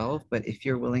past 12, but if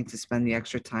you're willing to spend the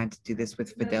extra time to do this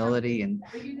with fidelity and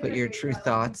put your true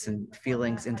thoughts and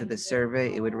feelings into the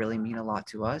survey, it would really mean a lot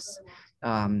to us.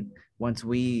 Once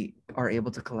we are able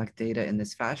to collect data in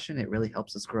this fashion, it really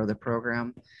helps us grow the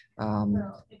program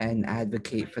and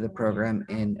advocate for the program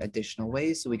in additional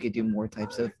ways, so we could do more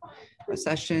types of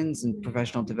sessions and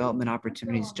professional development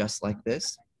opportunities just like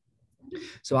this.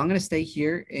 So I'm going to stay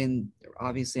here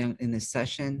obviously in this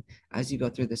session. As you go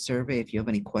through the survey, if you have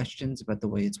any questions about the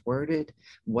way it's worded,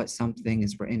 what something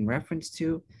is in reference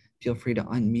to, feel free to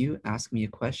unmute, ask me a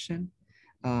question.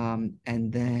 And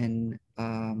then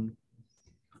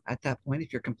at that point,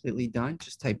 if you're completely done,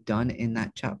 just type done in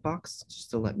that chat box just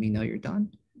to let me know you're done.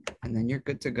 And then you're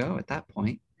good to go at that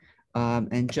point.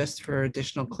 And just for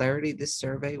additional clarity, this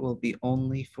survey will be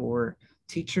only for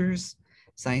teachers.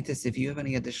 Scientists, if you have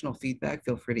any additional feedback,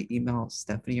 feel free to email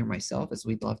Stephanie or myself, as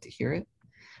we'd love to hear it.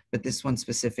 But this one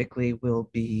specifically will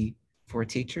be for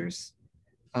teachers.